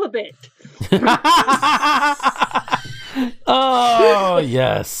 Son of a bitch! Oh,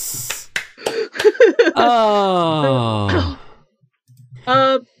 yes. Oh.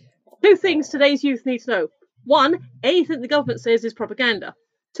 Two things today's youth need to know. 1, anything the government says is propaganda.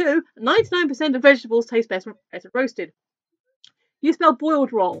 2, 99% of vegetables taste better roasted. You spelled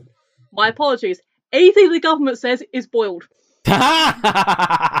boiled wrong. My apologies. Anything the government says is boiled. There's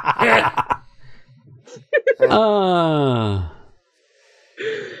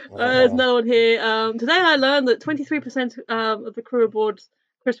another one here. Today I learned that 23% of the crew aboard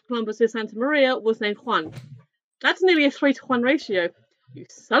Christopher Columbus in Santa Maria was named Juan. That's nearly a 3-to-1 ratio. You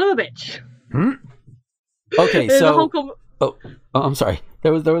son of a bitch. Okay, so... Oh, I'm sorry.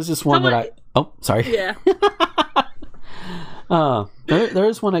 There was just one that I... Oh, sorry. Yeah. There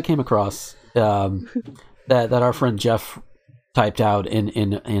is one I came across that our friend Jeff typed out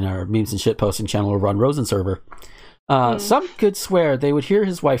in our memes and shit posting channel over on Rosen server. Some could swear they would hear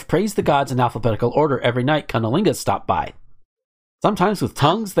his wife praise the gods in alphabetical order every night Cunnilingus stopped by. Sometimes with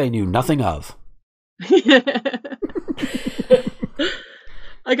tongues they knew nothing of.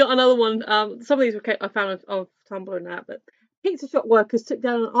 I got another one. Some of these I found on Tumblr and that, but pizza shop workers took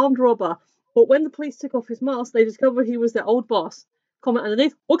down an armed robber, but when the police took off his mask, they discovered he was their old boss. Comment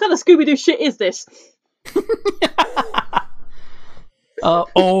underneath, what kind of Scooby-Doo shit is this?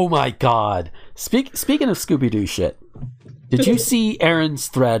 Oh my god. Speaking of Scooby-Doo shit, did you see Aaron's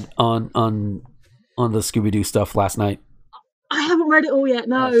thread on the Scooby-Doo stuff last night? I haven't read it all yet,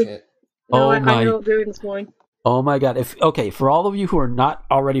 no. I know what doing this morning. Oh my god. For all of you who are not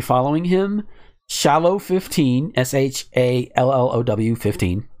already following him, Shallow15, SHALLOW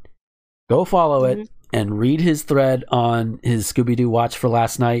 15, go follow it and read his thread on his Scooby-Doo watch for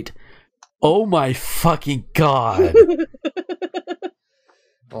last night. Oh my fucking god.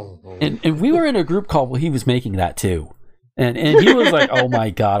 And we were in a group call while he was making that too. And he was like, oh my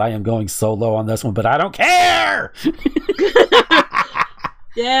god, I am going so low on this one, but I don't care!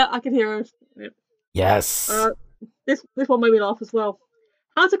 Yeah, I can hear him. Yep. Yes. This one made me laugh as well.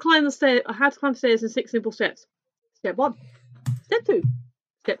 How to climb stairs in 6 simple steps. Step 1. Step 2.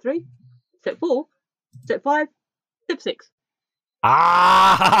 Step 3. Step 4. Step 5. Step 6.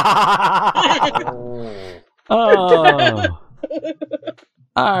 Oh.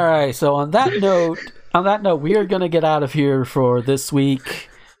 All right. So on that note, we are going to get out of here for this week.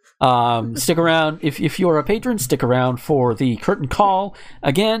 Stick around if you're a patron. Stick around for the curtain call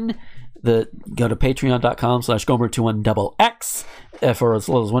again. Go to patreon.com/Gomer21XX. For as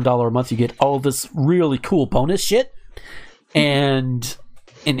little as $1 a month, you get all this really cool bonus shit and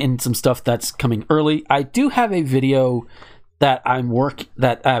some stuff that's coming early. I do have a video that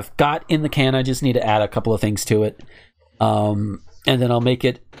that I've got in the can. I just need to add a couple of things to it, and then I'll make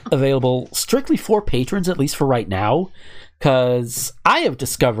it available strictly for patrons, at least for right now, because I have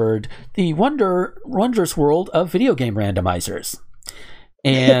discovered the wondrous world of video game randomizers.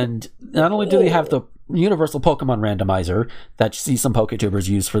 And not only do they have the universal Pokemon randomizer that you see some PokeTubers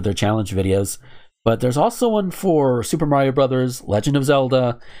use for their challenge videos, but there's also one for Super Mario Brothers, Legend of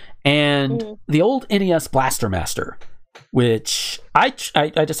Zelda, and the old NES Blaster Master, which I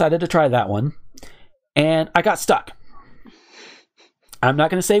decided to try that one, and I got stuck. I'm not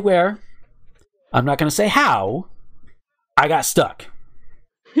going to say where. I'm not going to say how. I got stuck.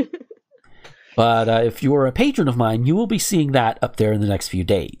 But if you are a patron of mine, you will be seeing that up there in the next few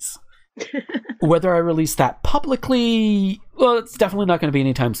days. Whether I release that publicly, well, it's definitely not going to be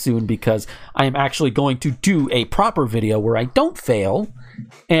anytime soon, because I am actually going to do a proper video where I don't fail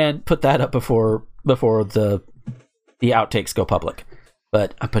and put that up before the outtakes go public.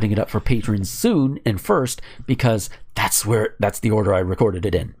 But I'm putting it up for patrons soon and first, because that's the order I recorded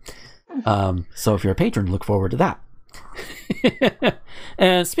it in. So if you're a patron, look forward to that.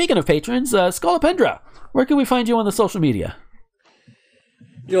 And speaking of patrons, Scolopendra, where can we find you on the social media?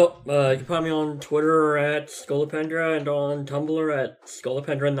 You can find me on Twitter at Scolopendra and on Tumblr at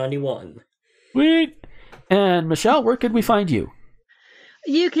Scolopendra91. Sweet. And Michelle, where could we find you?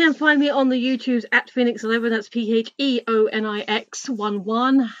 You can find me on the YouTubes at Phoenix11. That's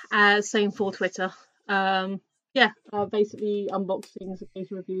PHEONIX11. Same for Twitter. Basically unboxings,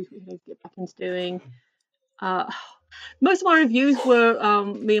 occasional reviews, which I need to get back into doing. Most of my reviews were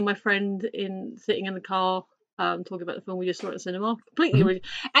me and my friend sitting in the car talking about the film we just saw at the cinema. Completely original.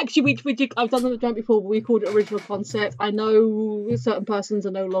 Actually, we did. I've done that before, but we called it original concept. I know certain persons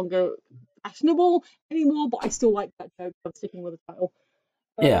are no longer fashionable anymore, but I still like that joke. I'm sticking with the title.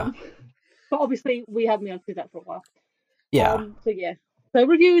 Yeah. But obviously, we haven't been able to do that for a while. Yeah. So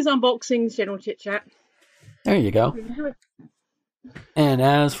reviews, unboxings, general chit chat. There you go. And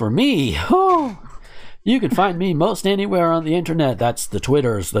as for me, you can find me most anywhere on the internet. That's the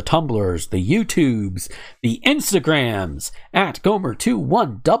Twitters, the Tumblrs, the YouTubes, the Instagrams, at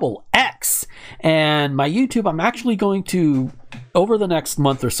Gomer21XX. And my YouTube, I'm actually going to, over the next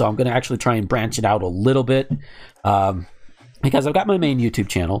month or so, I'm going to actually try and branch it out a little bit. Because I've got my main YouTube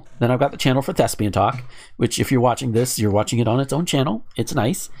channel. Then I've got the channel for Thespian Talk, which if you're watching this, you're watching it on its own channel. It's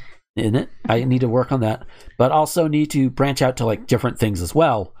nice, isn't it? I need to work on that. But also need to branch out to like different things as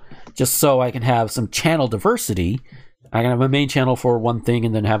well, just so I can have some channel diversity. I can have a main channel for one thing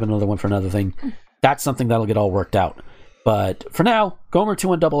and then have another one for another thing. That's something that'll get all worked out. But for now,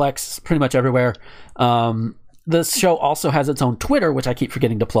 Gomer21XX is pretty much everywhere. This show also has its own Twitter, which I keep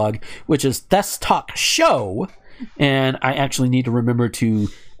forgetting to plug, which is Thes Talk Show. And I actually need to remember to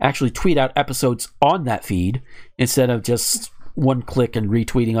actually tweet out episodes on that feed instead of just one click and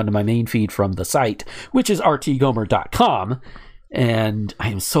retweeting onto my main feed from the site, which is rtgomer.com. And I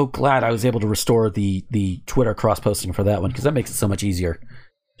am so glad I was able to restore the Twitter cross-posting for that one, because that makes it so much easier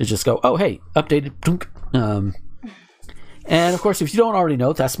to just go, oh, hey, updated. And, of course, if you don't already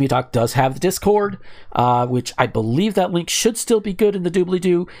know, Thespian Talk does have the Discord, which I believe that link should still be good in the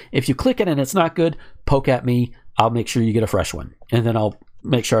doobly-doo. If you click it and it's not good, poke at me. I'll make sure you get a fresh one. And then I'll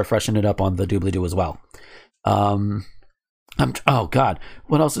make sure I freshen it up on the doobly-doo as well. Oh, God.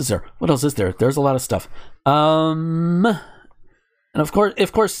 What else is there? There's a lot of stuff. And, of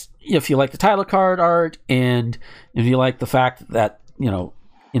course, if you like the title card art, and if you like the fact that, and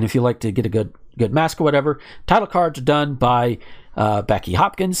if you like to get a good mask or whatever, title cards are done by Becky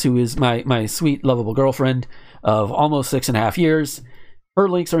Hopkins, who is my sweet, lovable girlfriend of almost 6.5 years. Her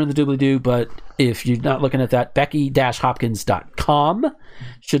links are in the doobly-doo, but if you're not looking at that, becky-hopkins.com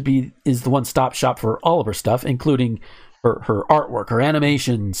is the one-stop shop for all of her stuff, including her artwork, her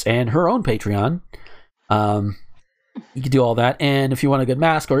animations, and her own Patreon. You can do all that. And if you want a good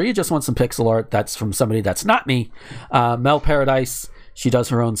mask, or you just want some pixel art that's from somebody that's not me, Mel Paradise, she does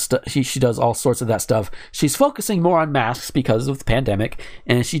her own stuff. She does all sorts of that stuff. She's focusing more on masks because of the pandemic,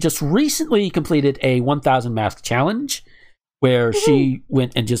 and she just recently completed a 1,000 mask challenge, where she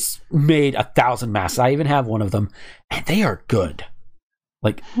went and just made 1,000 masks. I even have one of them, and they are good.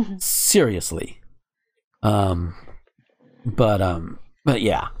 Like, seriously. But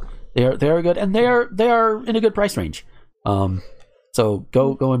yeah, they are good, and they are in a good price range. So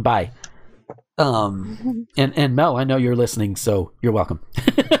go and buy. And Mel, I know you're listening, so you're welcome.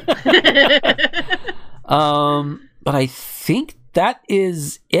 But I think that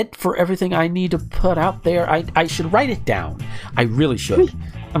is it for everything I need to put out there. I should write it down. I really should.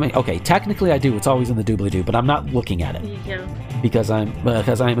 I mean, okay, technically I do. It's always in the doobly-doo, but I'm not looking at it. Yeah. Because I'm a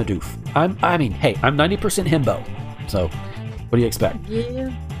doof. I'm 90% himbo. So, what do you expect?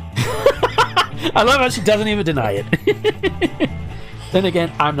 Yeah. I love how she doesn't even deny it. Then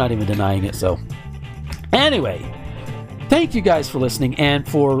again, I'm not even denying it, so. Anyway, thank you guys for listening and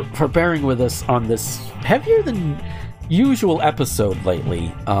for bearing with us on this heavier than usual episode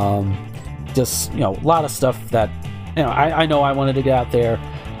lately. Just, a lot of stuff that, I know I wanted to get out there.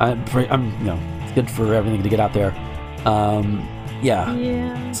 It's good for everything to get out there.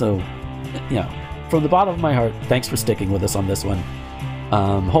 Yeah. So, from the bottom of my heart, thanks for sticking with us on this one.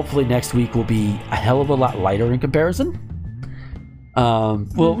 Hopefully next week will be a hell of a lot lighter in comparison.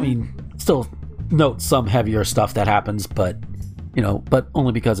 Still note some heavier stuff that happens, but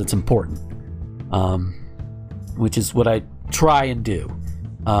only because it's important. Which is what I try and do.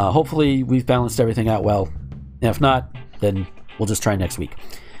 Hopefully we've balanced everything out well. If not, then we'll just try next week.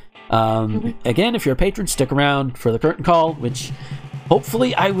 Again, if you're a patron, stick around for the curtain call, which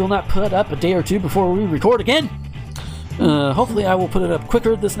hopefully I will not put up a day or two before we record again. Hopefully I will put it up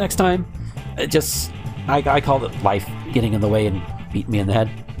quicker this next time. I call it life getting in the way and beating me in the head.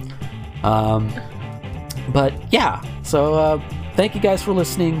 But yeah, so thank you guys for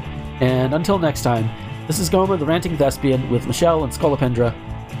listening, and until next time, this is Gomer, the Ranting Thespian, with Michelle and Scolopendra,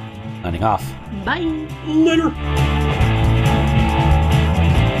 signing off. Bye. Later.